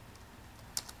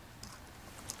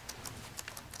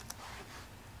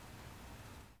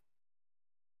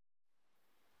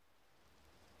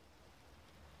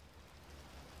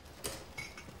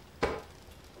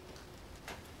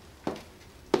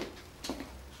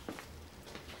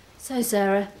 So,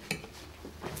 Sarah,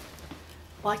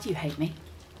 why do you hate me?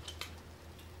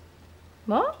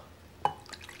 What?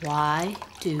 Why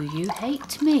do you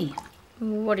hate me?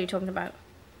 What are you talking about?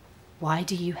 Why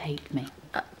do you hate me?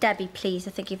 Debbie, please,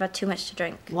 I think you've had too much to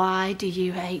drink. Why do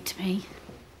you hate me?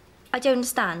 I don't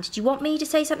understand. Do you want me to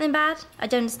say something bad? I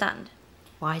don't understand.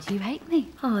 Why do you hate me?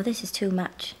 Oh, this is too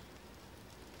much.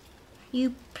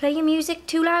 You play your music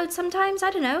too loud sometimes? I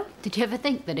don't know. Did you ever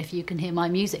think that if you can hear my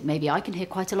music, maybe I can hear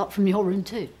quite a lot from your room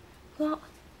too? What?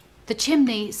 The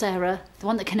chimney, Sarah. The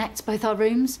one that connects both our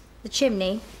rooms. The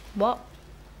chimney? What?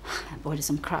 Boy, does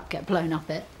some crap get blown up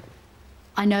it.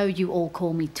 I know you all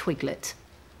call me Twiglet.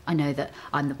 I know that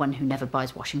I'm the one who never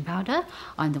buys washing powder.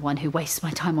 I'm the one who wastes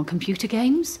my time on computer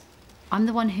games. I'm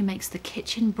the one who makes the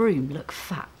kitchen broom look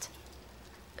fat.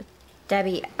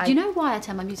 Debbie, Do you know why I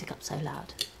turn my music up so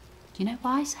loud? Do you know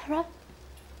why, Sarah?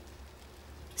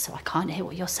 So I can't hear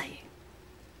what you're saying.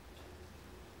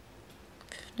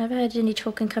 Never heard any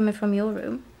talking coming from your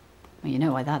room. Well, you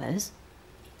know why that is.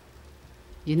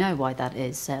 You know why that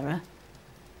is, Sarah.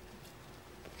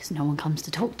 Because no one comes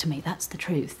to talk to me, that's the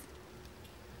truth.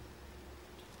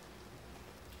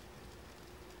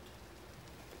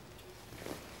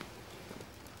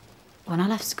 When I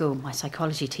left school, my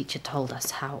psychology teacher told us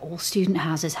how all student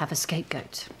houses have a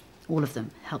scapegoat. All of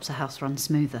them. Helps a house run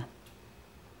smoother.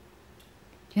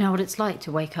 Do you know what it's like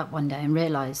to wake up one day and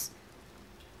realise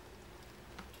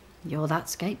you're that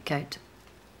scapegoat?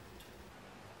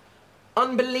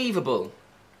 Unbelievable.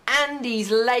 Andy's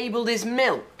labelled his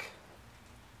milk.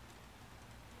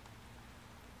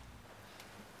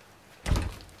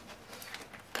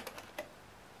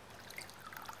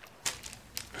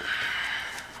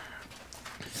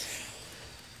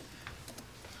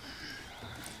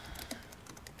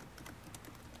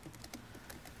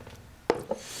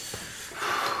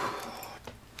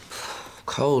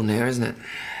 Cold in here, isn't it?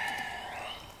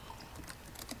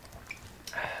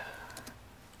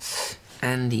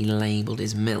 Andy labelled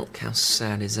his milk. How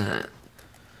sad is that?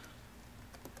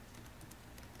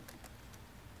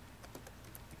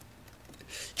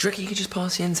 Do you reckon you could just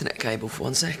pass the internet cable for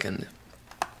 1 second?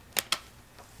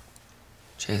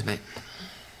 Cheers, mate.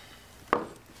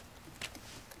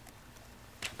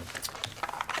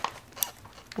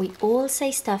 We all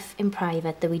say stuff in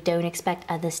private that we don't expect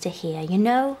others to hear. You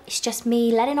know, it's just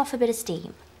me letting off a bit of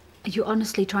steam. Are you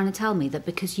honestly trying to tell me that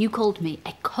because you called me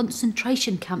a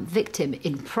concentration camp victim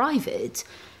in private,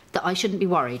 that I shouldn't be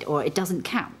worried or it doesn't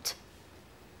count?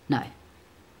 No.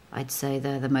 I'd say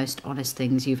they're the most honest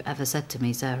things you've ever said to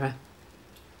me, Sarah.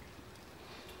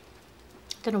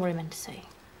 Don't know what I meant to say.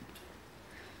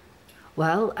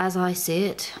 Well, as I see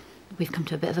it, we've come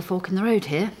to a bit of a fork in the road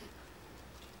here.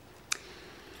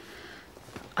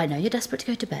 I know you're desperate to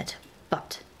go to bed,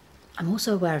 but I'm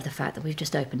also aware of the fact that we've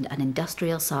just opened an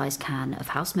industrial-sized can of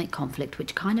housemate conflict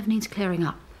which kind of needs clearing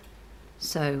up.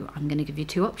 So I'm going to give you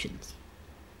two options.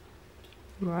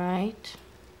 Right.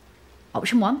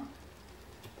 Option 1,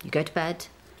 you go to bed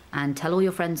and tell all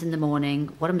your friends in the morning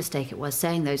what a mistake it was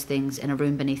saying those things in a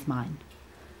room beneath mine.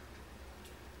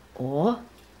 Or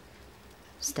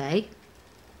stay,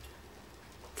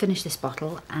 finish this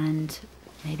bottle, and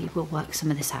maybe we'll work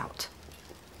some of this out.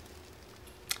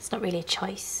 It's not really a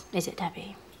choice, is it,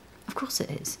 Debbie? Of course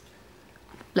it is.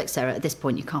 Look, Sarah, at this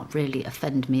point you can't really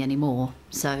offend me anymore,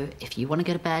 so if you want to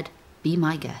go to bed, be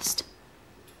my guest.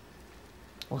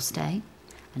 Or stay,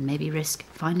 and maybe risk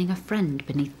finding a friend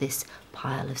beneath this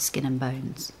pile of skin and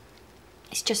bones.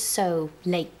 It's just so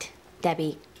late,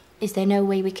 Debbie. Is there no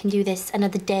way we can do this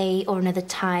another day or another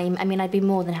time? I mean, I'd be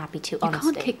more than happy to, honestly.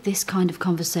 You can't kick this kind of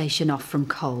conversation off from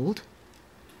cold.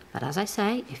 But as I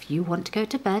say, if you want to go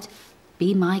to bed,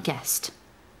 be my guest.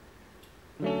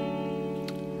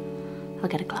 I'll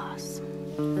get a glass.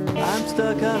 I'm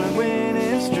stuck on a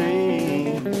winning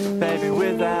streak, baby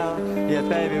without you.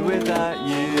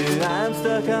 I'm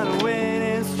stuck on a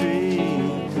winning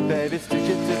streak, baby it's too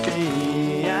good to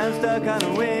be. I'm stuck on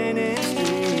a winning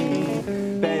streak,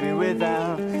 baby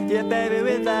without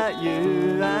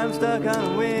you. I'm stuck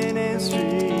on a winning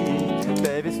streak,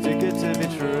 baby it's too good to be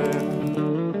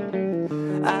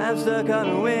true. I'm stuck on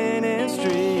a winning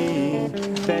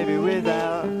streak, baby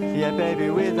without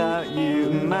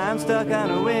you. I'm stuck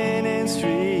on a winning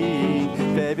streak,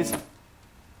 baby.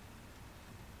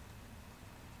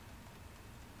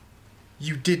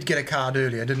 You did get a card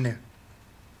earlier, didn't you?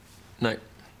 No.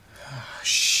 Oh,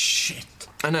 shit.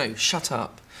 I know, shut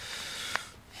up.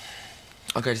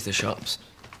 I'll go to the shops.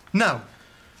 No.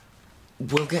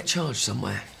 We'll get charged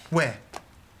somewhere. Where?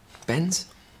 Ben's?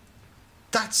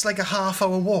 That's like a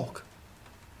half-hour walk.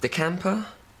 The camper?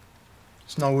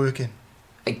 It's not working.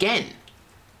 Again?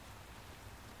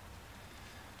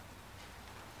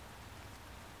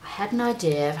 I had an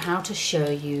idea of how to show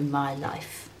you my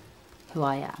life, who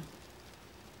I am.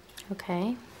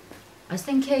 Okay. I was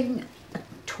thinking a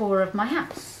tour of my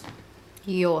house.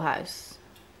 Your house?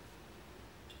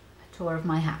 A tour of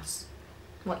my house.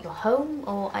 What, your home?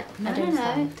 Or I don't No.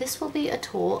 understand. This will be a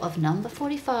tour of number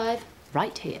 45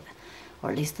 right here. Or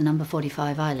at least the number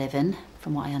 45 I live in.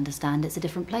 From what I understand, it's a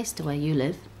different place to where you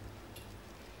live.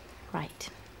 Right.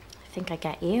 I think I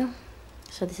get you.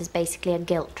 So this is basically a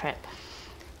guilt trip.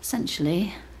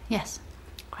 Essentially, yes.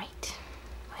 Great.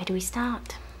 Where do we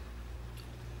start?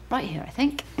 Right here, I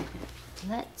think.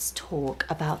 Let's talk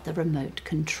about the remote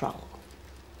control.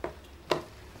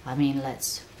 I mean,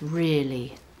 let's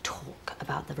really talk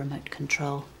about the remote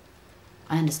control.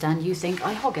 I understand you think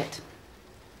I hog it.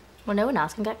 Well, no one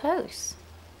else can get close.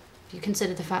 Have you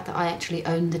considered the fact that I actually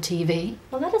own the TV?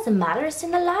 Well, that doesn't matter. It's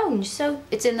in the lounge, so...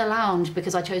 It's in the lounge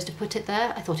because I chose to put it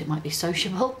there. I thought it might be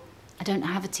sociable. I don't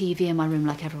have a TV in my room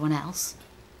like everyone else.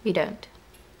 You don't?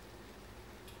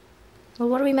 Well,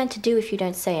 what are we meant to do if you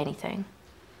don't say anything?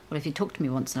 Well, if you talked to me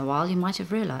once in a while, you might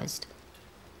have realised.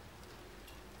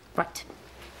 Right.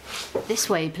 This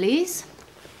way, please.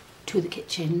 To the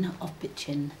kitchen of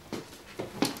bitchin'.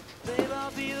 Babe,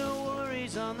 I'll be the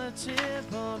worries on the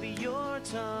tip of your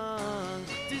tongue,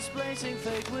 displacing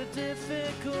fate with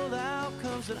difficult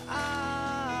outcomes, that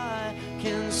I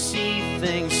can see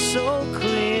things so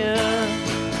clear.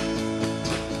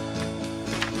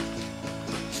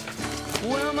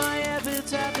 Well, my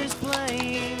epitaph is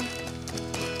plain.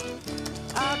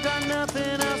 I've got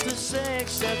nothing else to say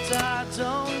except I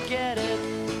don't get it.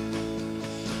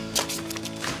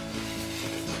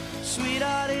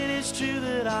 Sweetheart, it is true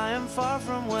that I am far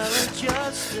from well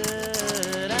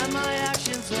adjusted, and my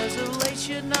actions as of late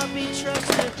should not be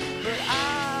trusted. But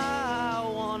I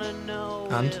wanna know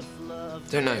if love.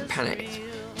 Don't know, panicked.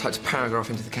 Typed a paragraph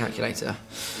into the calculator.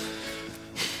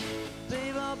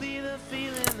 Babe, I'll be the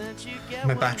feeling that you get.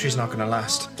 My battery's not gonna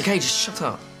last. Okay, just shut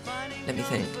up. Let me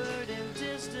think.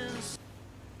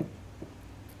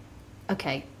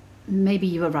 Okay, maybe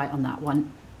you were right on that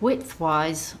one.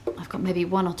 Width-wise, I've got maybe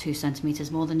 1 or 2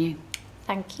 centimetres more than you.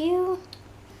 Thank you.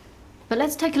 But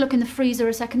let's take a look in the freezer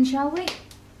a second, shall we?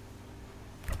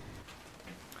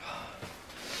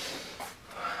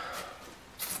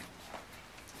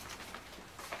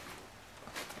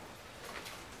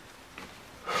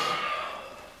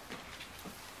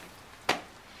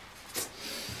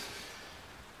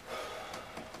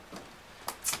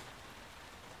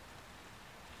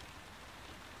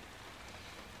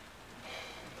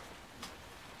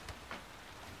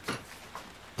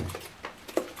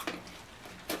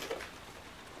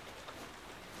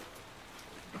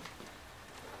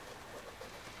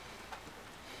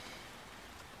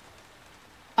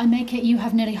 I make it you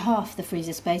have nearly half the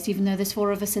freezer space, even though there's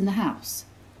 4 of us in the house.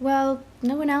 Well,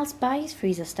 no one else buys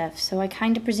freezer stuff, so I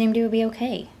kind of presumed it would be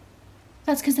okay.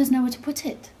 That's because there's nowhere to put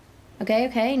it.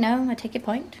 Okay, no, I take your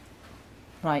point.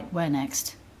 Right, where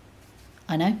next?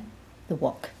 I know. The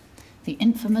wok. The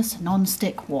infamous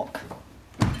non-stick wok.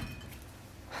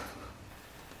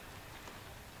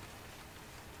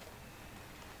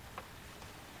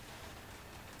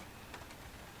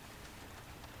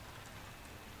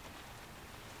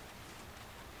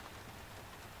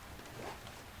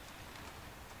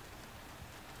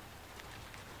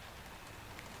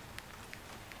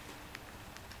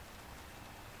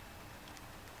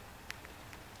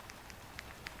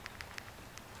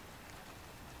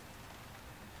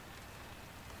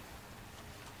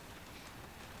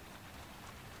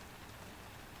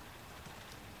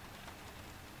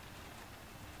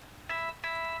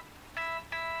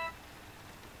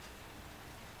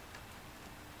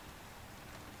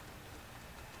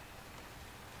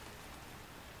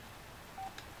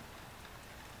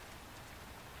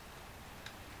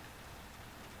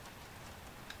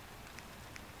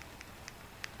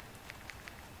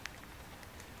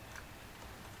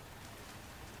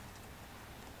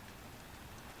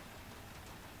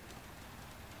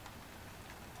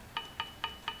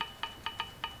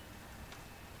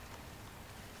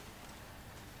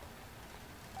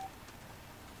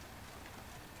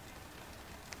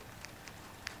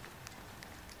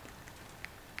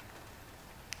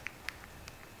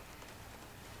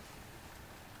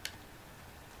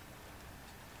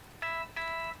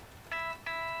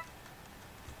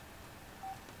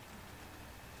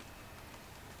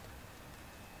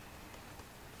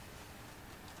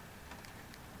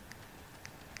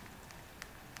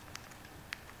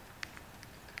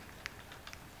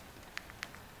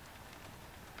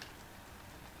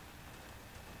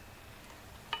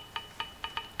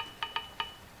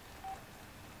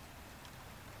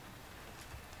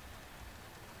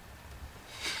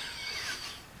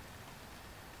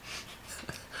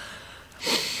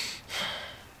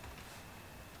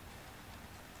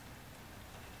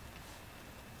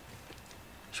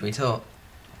 Should we talk?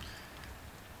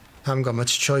 I haven't got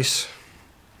much choice.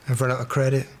 I've run out of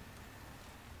credit.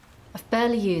 I've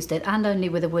barely used it, and only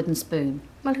with a wooden spoon.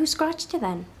 Well, who scratched you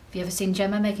then? Have you ever seen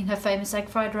Gemma making her famous egg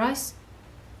fried rice?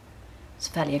 It's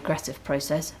a fairly aggressive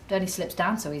process. It only slips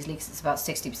down so easily because it's about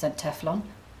 60% Teflon.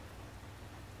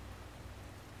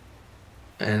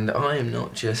 And I'm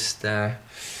not just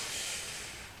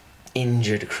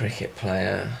injured cricket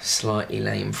player, slightly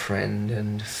lame friend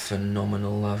and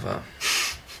phenomenal lover.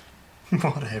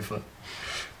 Whatever.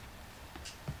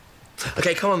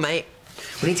 Okay, come on, mate.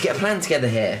 We need to get a plan together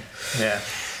here. Yeah.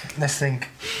 Let's think.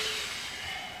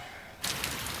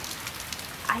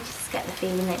 I just get the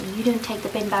feeling that you don't take the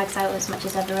bin bags out as much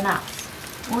as everyone else.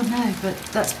 Well, no, but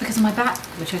that's because of my back,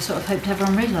 which I sort of hoped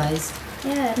everyone realised.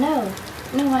 Yeah, no,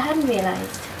 I hadn't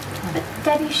realised. But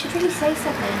Deb, you should really say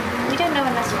something. We don't know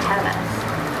unless you tell us.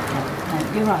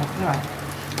 No, you're right.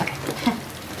 Okay.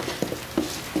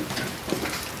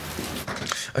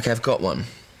 Okay, I've got one.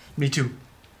 Me too.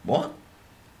 What?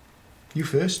 You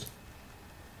first.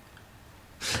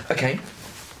 Okay,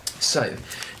 so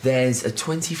there's a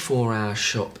 24-hour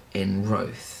shop in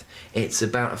Roath. It's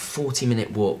about a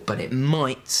 40-minute walk, but it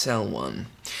might sell one.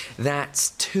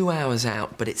 That's 2 hours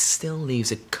out, but it still leaves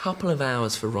a couple of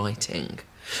hours for writing.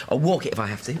 I'll walk it if I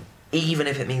have to, even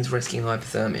if it means risking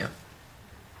hypothermia.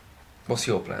 What's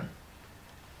your plan?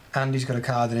 Andy's got a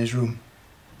card in his room.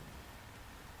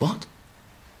 What?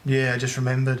 Yeah, I just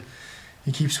remembered.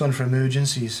 He keeps one for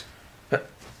emergencies. But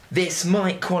this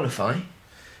might qualify.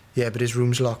 Yeah, but his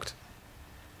room's locked.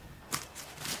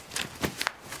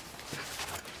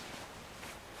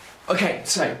 Okay,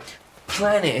 so,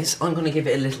 plan is, I'm going to give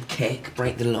it a little kick,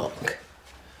 break the lock.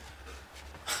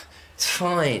 It's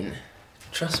fine.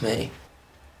 Trust me.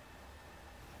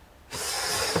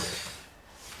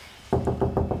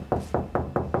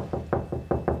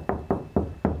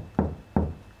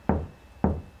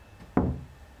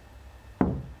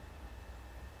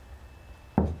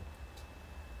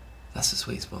 That's a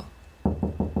sweet spot.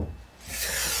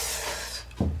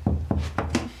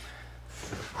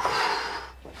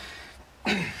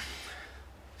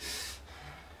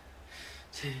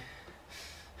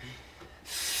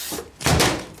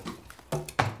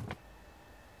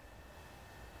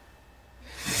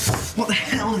 What the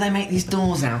hell do they make these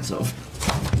doors out of?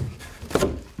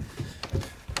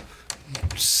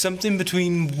 Something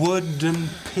between wood and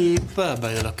paper,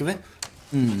 by the look of it.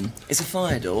 It's a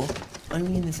fire door.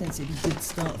 Only in the sense that it did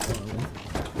start a fire.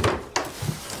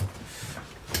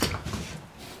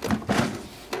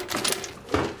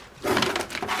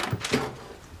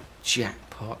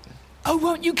 Jackpot. Oh,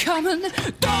 won't you come and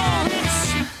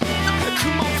dance?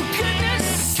 Come on, for goodness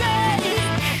sake.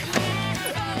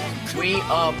 We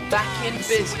are back in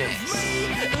business.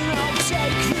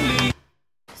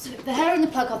 So the hair in the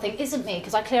plug hole thing isn't me,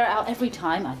 because I clear it out every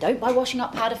time. I don't buy washing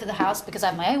up powder for the house because I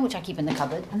have my own, which I keep in the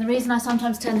cupboard. And the reason I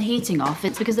sometimes turn the heating off,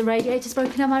 it's because the radiator's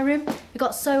broken in my room. It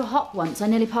got so hot once, I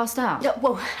nearly passed out. No,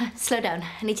 whoa, slow down.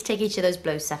 I need to take each of those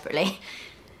blows separately.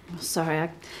 Oh, sorry, I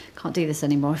can't do this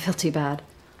anymore. I feel too bad.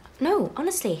 No,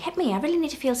 honestly, hit me. I really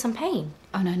need to feel some pain.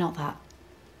 Oh, no, not that.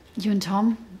 You and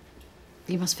Tom,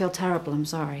 you must feel terrible. I'm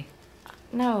sorry.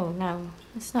 No,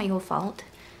 it's not your fault.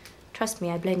 Trust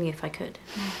me, I'd blame you if I could.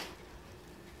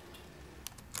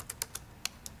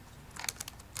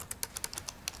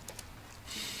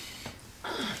 Do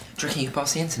you reckon you could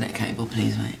pass the internet cable,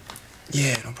 please, mate?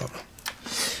 Yeah, no problem.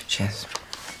 Cheers.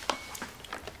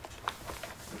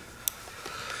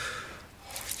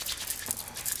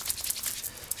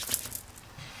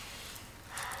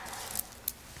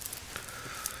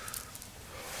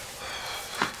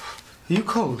 Are you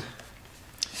cold?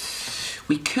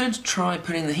 We could try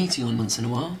putting the heating on once in a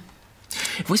while.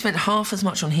 If we spent half as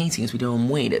much on heating as we do on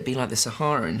weed, it'd be like the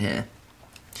Sahara in here.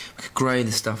 We could grow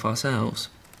the stuff ourselves.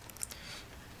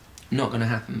 Not gonna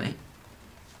happen, mate.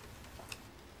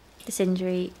 This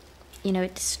injury, you know,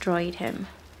 it destroyed him.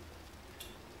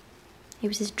 It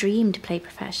was his dream to play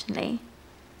professionally.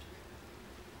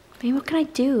 I mean, what can I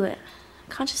do? I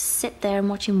can't just sit there and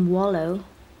watch him wallow,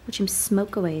 watch him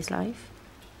smoke away his life.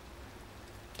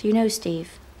 Do you know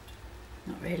Steve?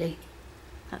 Not really.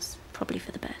 That's probably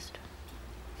for the best.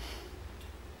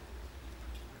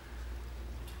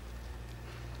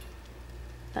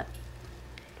 But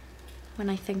when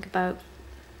I think about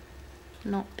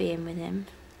not being with him,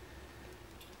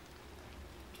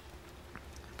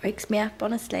 it breaks me up,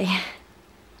 honestly.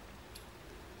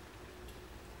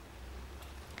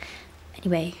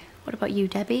 Anyway, what about you,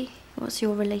 Debbie? What's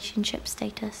your relationship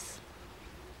status?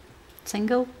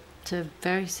 Single to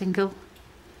very single.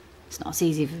 It's not as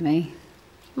easy for me.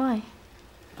 Why?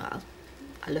 Well,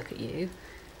 I look at you,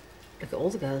 look at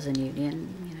all the girls in uni,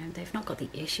 and, you know, they've not got the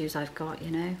issues I've got, you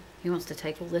know. Who wants to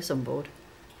take all this on board?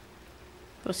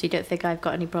 Well, so you don't think I've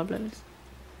got any problems?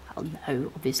 Well,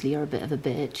 no, obviously you're a bit of a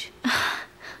bitch.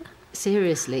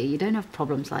 Seriously, you don't have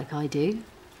problems like I do.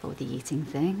 Or the eating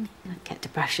thing, I get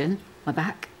depression, my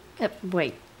back.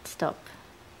 Wait, stop.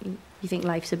 You think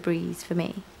life's a breeze for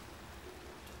me?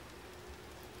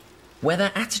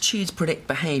 Whether attitudes predict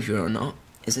behaviour or not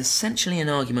is essentially an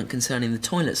argument concerning the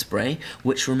toilet spray,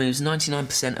 which removes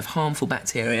 99% of harmful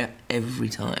bacteria every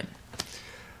time.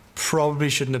 Probably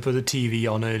shouldn't have put the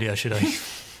TV on earlier, should I?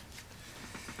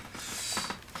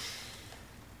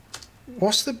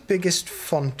 What's the biggest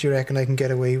font you reckon I can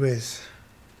get away with?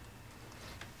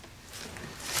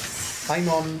 I'm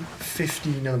on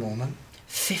 15 at the moment.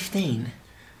 15?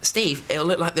 Steve, it'll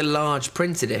look like the large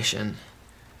print edition.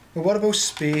 Well, what about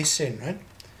spacing, right?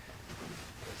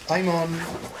 I'm on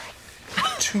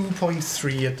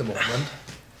 2.3 at the moment.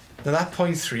 Now that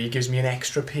 0.3 gives me an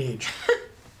extra page.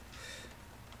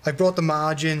 I brought the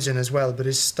margins in as well, but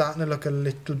it's starting to look a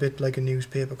little bit like a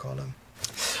newspaper column.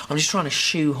 I'm just trying to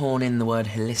shoehorn in the word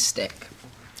holistic.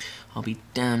 I'll be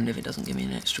damned if it doesn't give me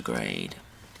an extra grade.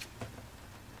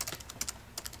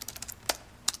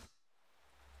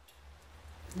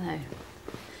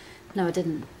 No, I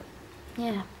didn't.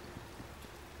 Yeah.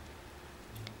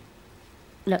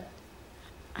 Look,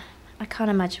 I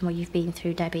can't imagine what you've been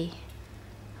through, Debbie.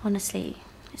 Honestly,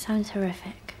 it sounds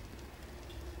horrific.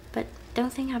 But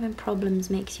don't think having problems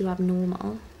makes you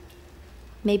abnormal.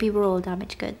 Maybe we're all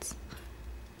damaged goods.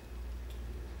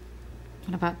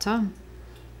 What about Tom?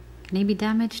 Can he be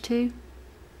damaged too?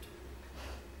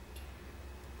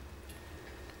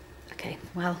 Okay,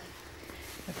 well,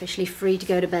 you're officially free to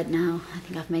go to bed now. I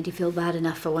think I've made you feel bad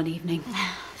enough for one evening.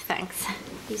 Thanks.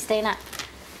 You staying up?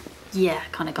 Yeah,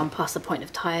 kind of gone past the point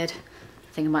of tired.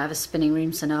 I think I might have a spinning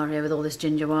room scenario with all this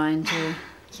ginger wine too.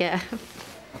 Yeah.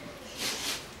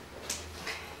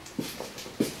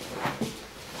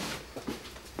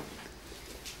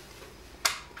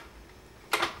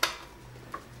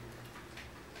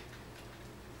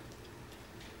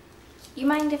 You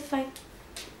mind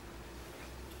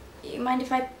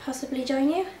if I possibly join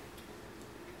you?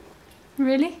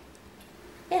 Really?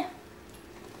 Yeah.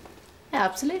 Yeah,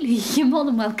 absolutely. You're more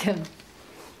than welcome.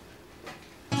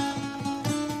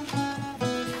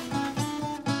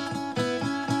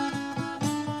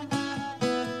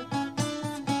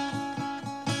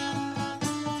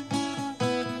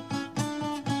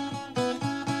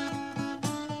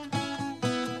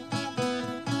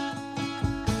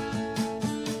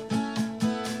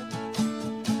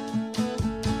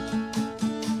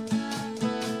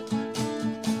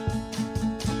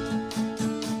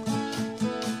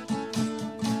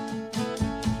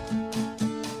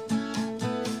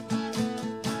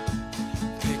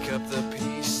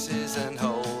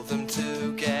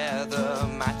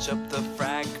 up the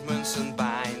fragments and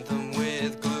bind them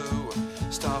with glue.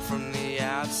 Start from the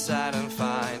outside and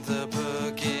find the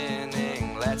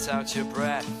beginning. Let out your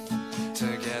breath,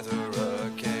 together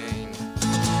again.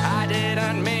 I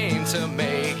didn't mean to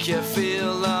make you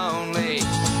feel lonely.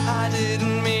 I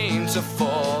didn't mean to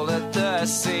fall at the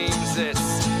seams.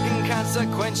 It's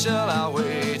inconsequential, I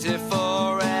waited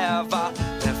forever.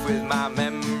 Left with my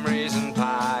memories and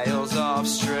piles of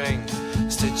string,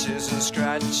 stitches and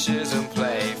scratches and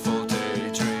playful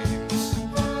daydreams.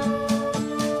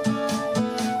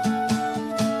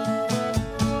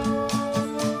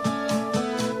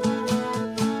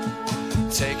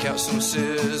 Take out some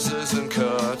scissors and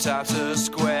cut out a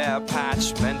square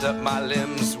patch. Mend up my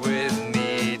limbs with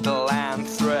needle and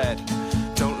thread.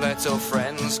 Don't let old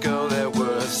friends go, their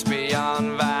worth's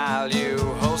beyond value.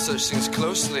 Hold such things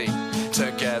closely,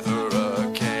 together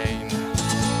again.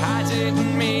 I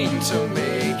didn't mean to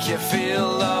make you feel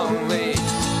lonely.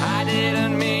 I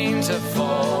didn't mean to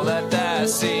fall at the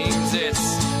seams.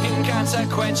 It's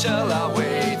inconsequential, I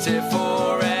waited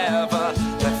forever.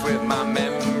 Left with my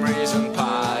memories and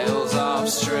piles of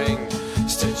string,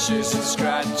 stitches and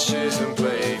scratches and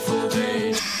playful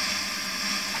days.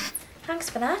 Thanks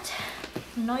for that.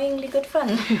 Annoyingly good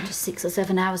fun. Just 6 or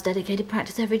 7 hours dedicated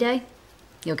practice every day.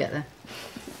 You'll get there.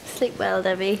 Sleep well,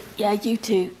 Debbie. Yeah, you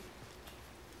too.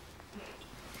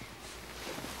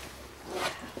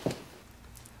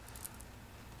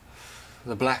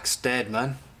 The black's dead,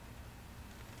 man.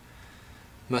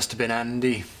 Must have been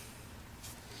Andy.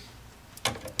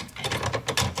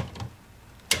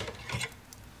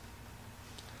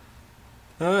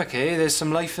 Okay, there's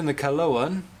some life in the colour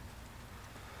one.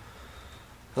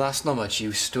 Well, that's not much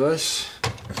use to us.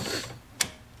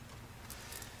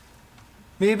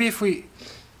 Maybe if we...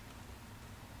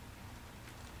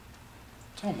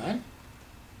 Tom, man.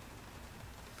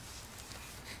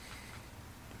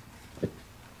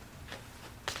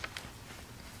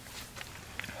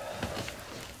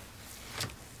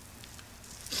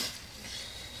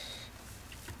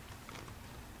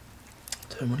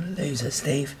 Don't want to lose her,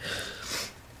 Steve.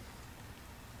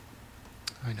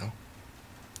 I know.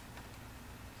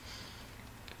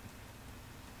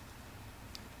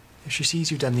 If she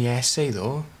sees you've done the essay,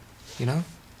 though, you know?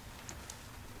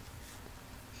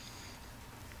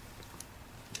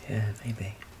 Yeah,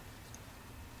 maybe.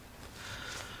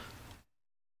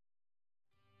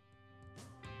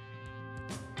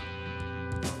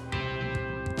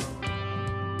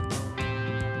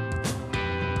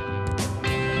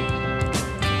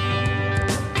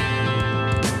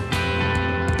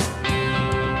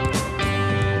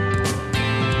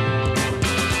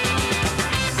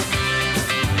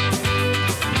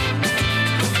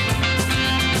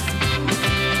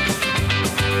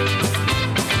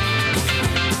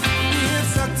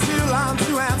 It's a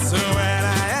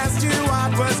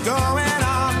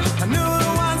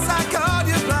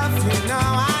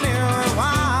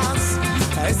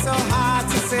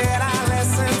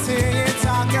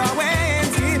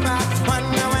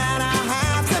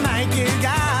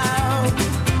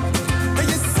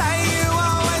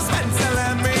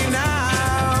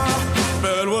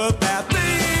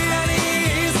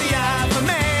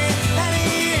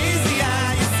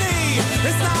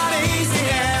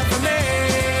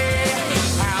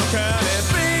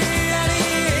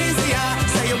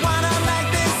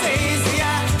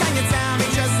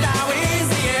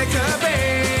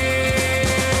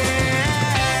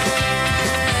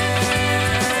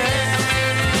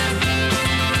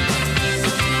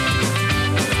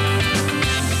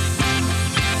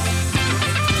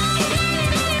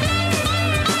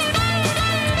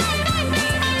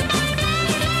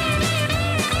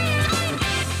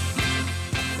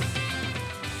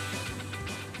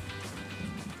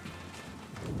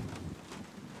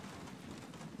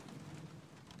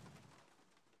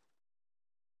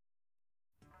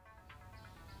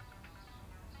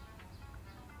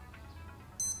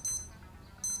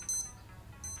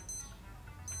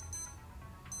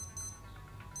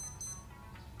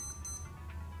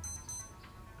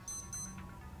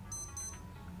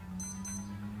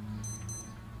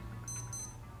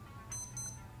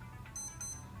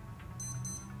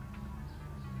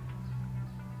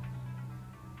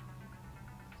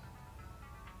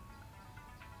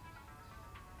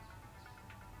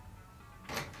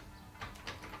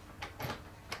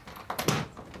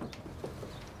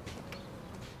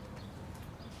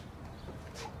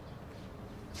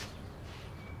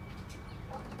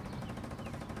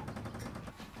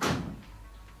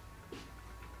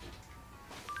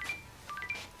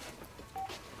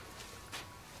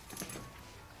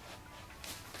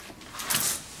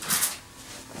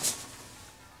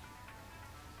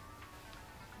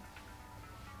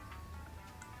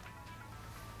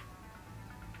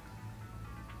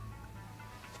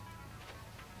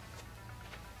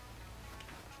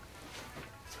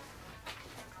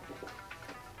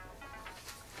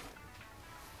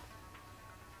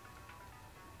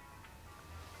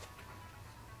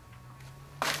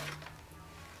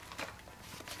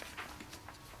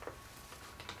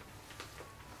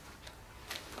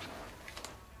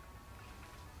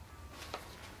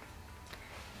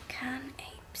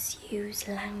use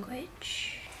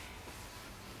language.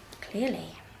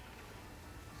 Clearly.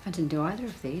 I didn't do either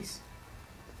of these.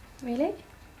 Really?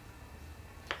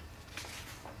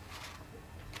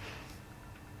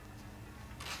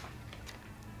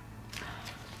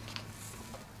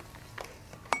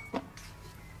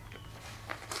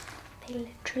 They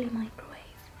literally microwave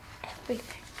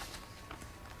everything.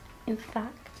 In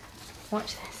fact,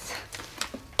 watch this.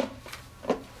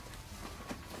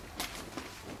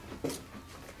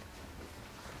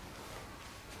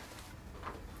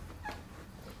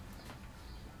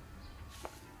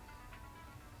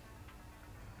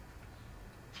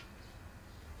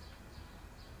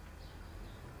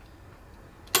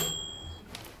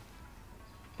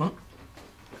 What?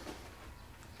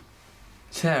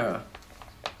 Sarah.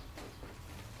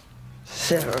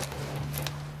 Sarah.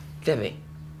 Debbie.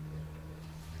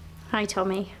 Hi,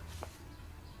 Tommy.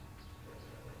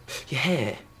 Your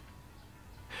hair.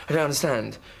 I don't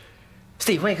understand.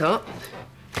 Steve, wake up.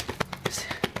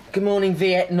 Good morning,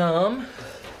 Vietnam.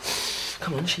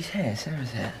 Come on, she's here.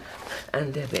 Sarah's here.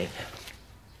 And Debbie.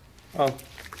 Oh,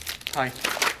 hi.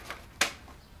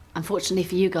 Unfortunately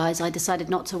for you guys, I decided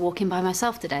not to walk in by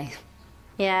myself today.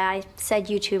 Yeah, I said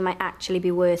you two might actually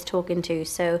be worth talking to,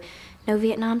 so no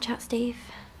Vietnam chat, Steve?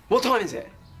 What time is it?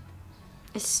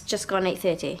 It's just gone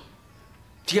 8:30.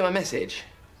 Did you get my message?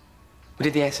 We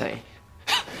did the essay.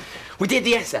 We did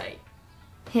the essay!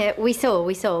 Yeah, we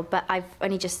saw, but I've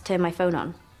only just turned my phone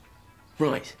on.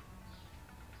 Right.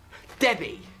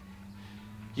 Debbie!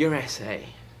 Your essay.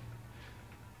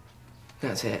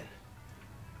 That's it.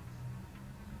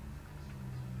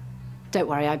 Don't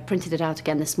worry, I printed it out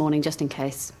again this morning just in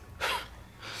case.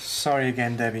 Sorry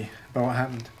again, Debbie, about what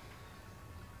happened.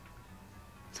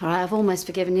 It's all right, I've almost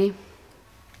forgiven you.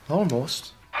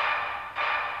 Almost?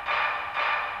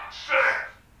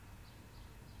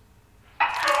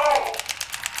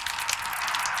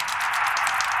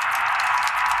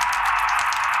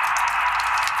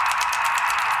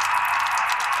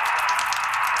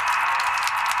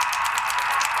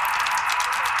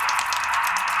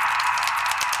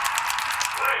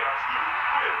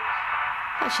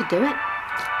 That should do it.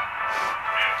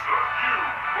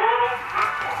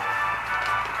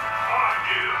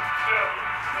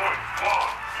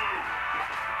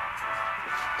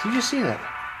 Did you see that?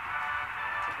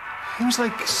 It was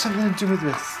like something to do with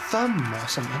your thumb or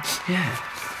something. Yeah.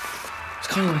 It's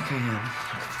kind of like a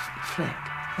flick.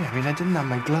 Yeah, I mean, I didn't have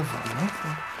my glove on,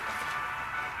 right?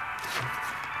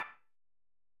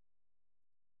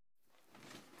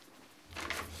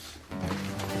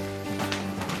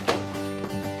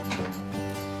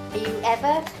 Are you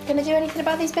ever going to do anything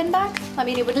about these bin bags? I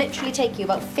mean, it would literally take you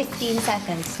about 15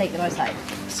 seconds to take them outside.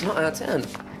 It's not our turn.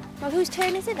 Well, whose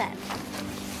turn is it then?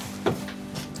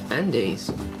 Andy's.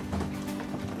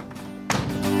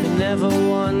 I never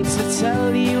want to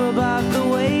tell you about the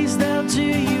ways they'll do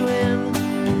you in.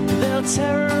 They'll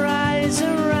terrorize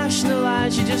and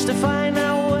rationalize you just to find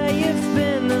out where you've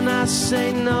been. And I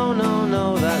say, no, no,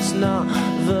 no, that's not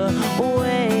the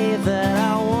way that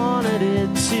I wanted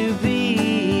it to be.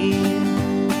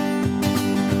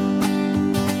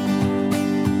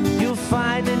 You'll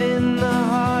find it in the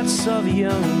hearts of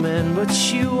young men, but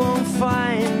you won't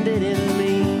find it in me.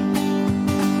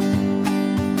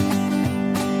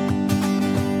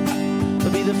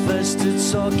 Be the first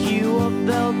to talk you up,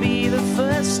 they'll be the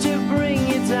first to bring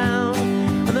you down,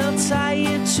 and they'll tie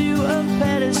you to a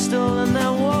pedestal and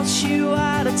they'll waltz you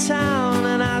out of town.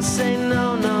 And I say,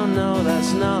 no, no, no,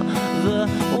 that's not the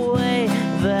way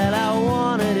that I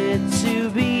wanted it to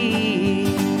be.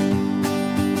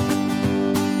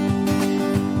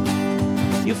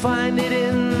 You'll find it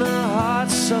in the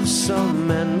hearts of some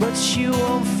men, but you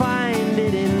won't find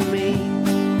it in me.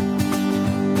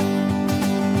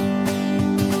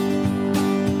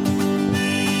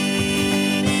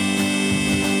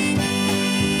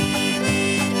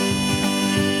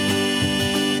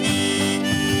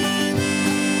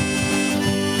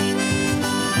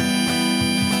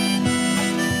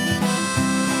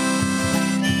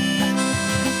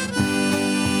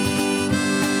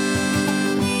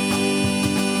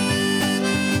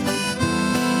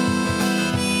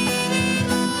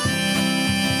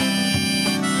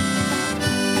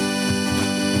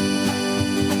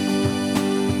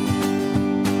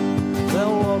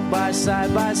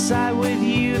 Side by side with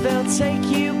you, they'll take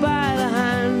you by the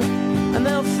hand, and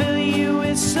they'll fill you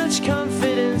with such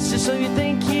confidence just so you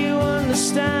think you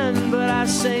understand. But I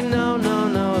say, no, no,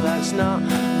 no, that's not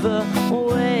the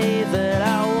way that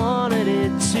I wanted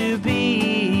it to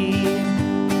be.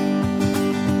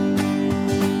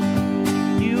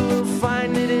 You will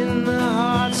find it in the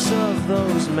hearts of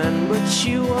those man, but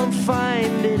you won't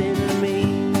find it in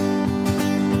me.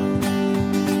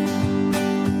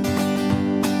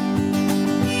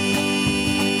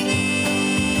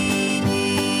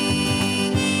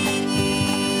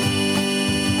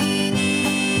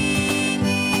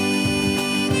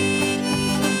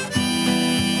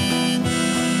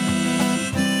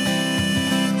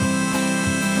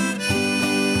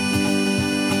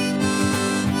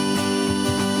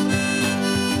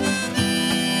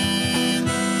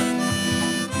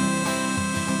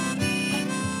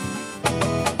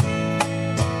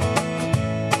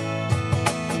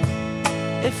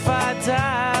 If I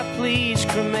die, please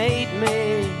cremate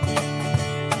me.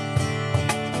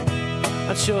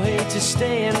 I'd sure hate to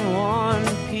stay in one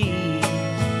piece.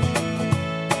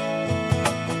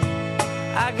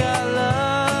 I got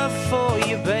love for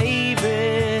you,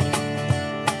 baby,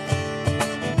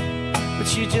 but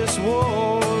you just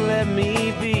won't let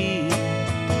me be.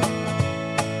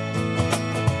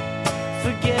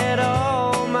 Forget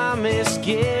all my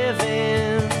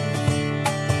misgivings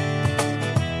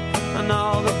and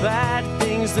all the bad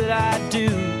things that I do.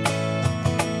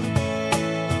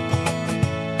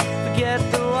 Forget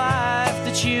the life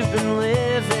that you've been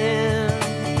living,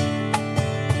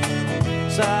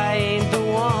 'cause I ain't the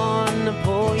one to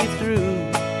pull you through.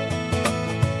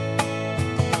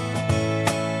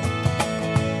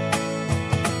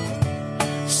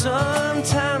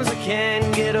 Sometimes I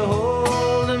can't get a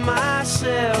hold of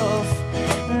myself,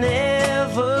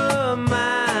 never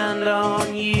mind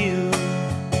on you.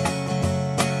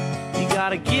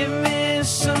 Gotta give me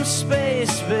some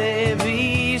space,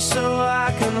 baby, so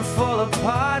I can fall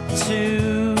apart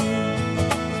too.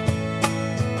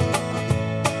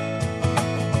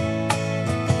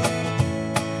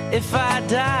 If I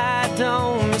die,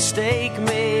 don't mistake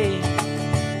me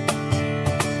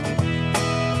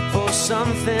for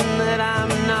something that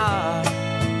I'm not.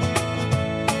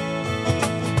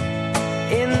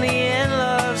 In the end,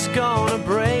 love's gonna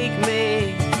break me.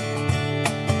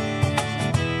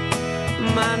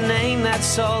 My name,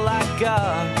 that's all I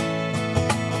got.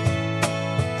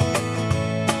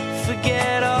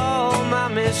 Forget all my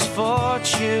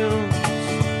misfortunes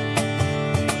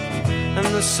and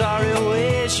the sorry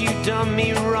ways you done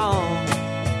me wrong.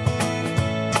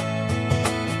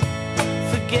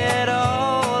 Forget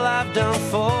all I've done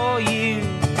for you,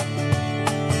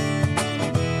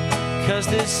 'cause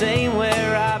this ain't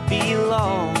where I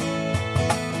belong.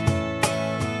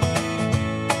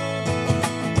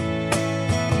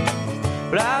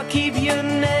 But I'll keep your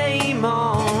name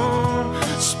on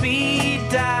speed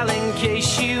dial in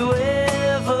case you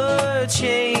ever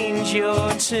change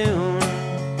your tune.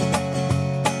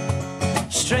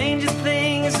 Stranger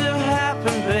things have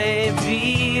happened,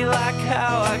 baby, like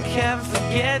how I can't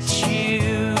forget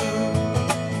you.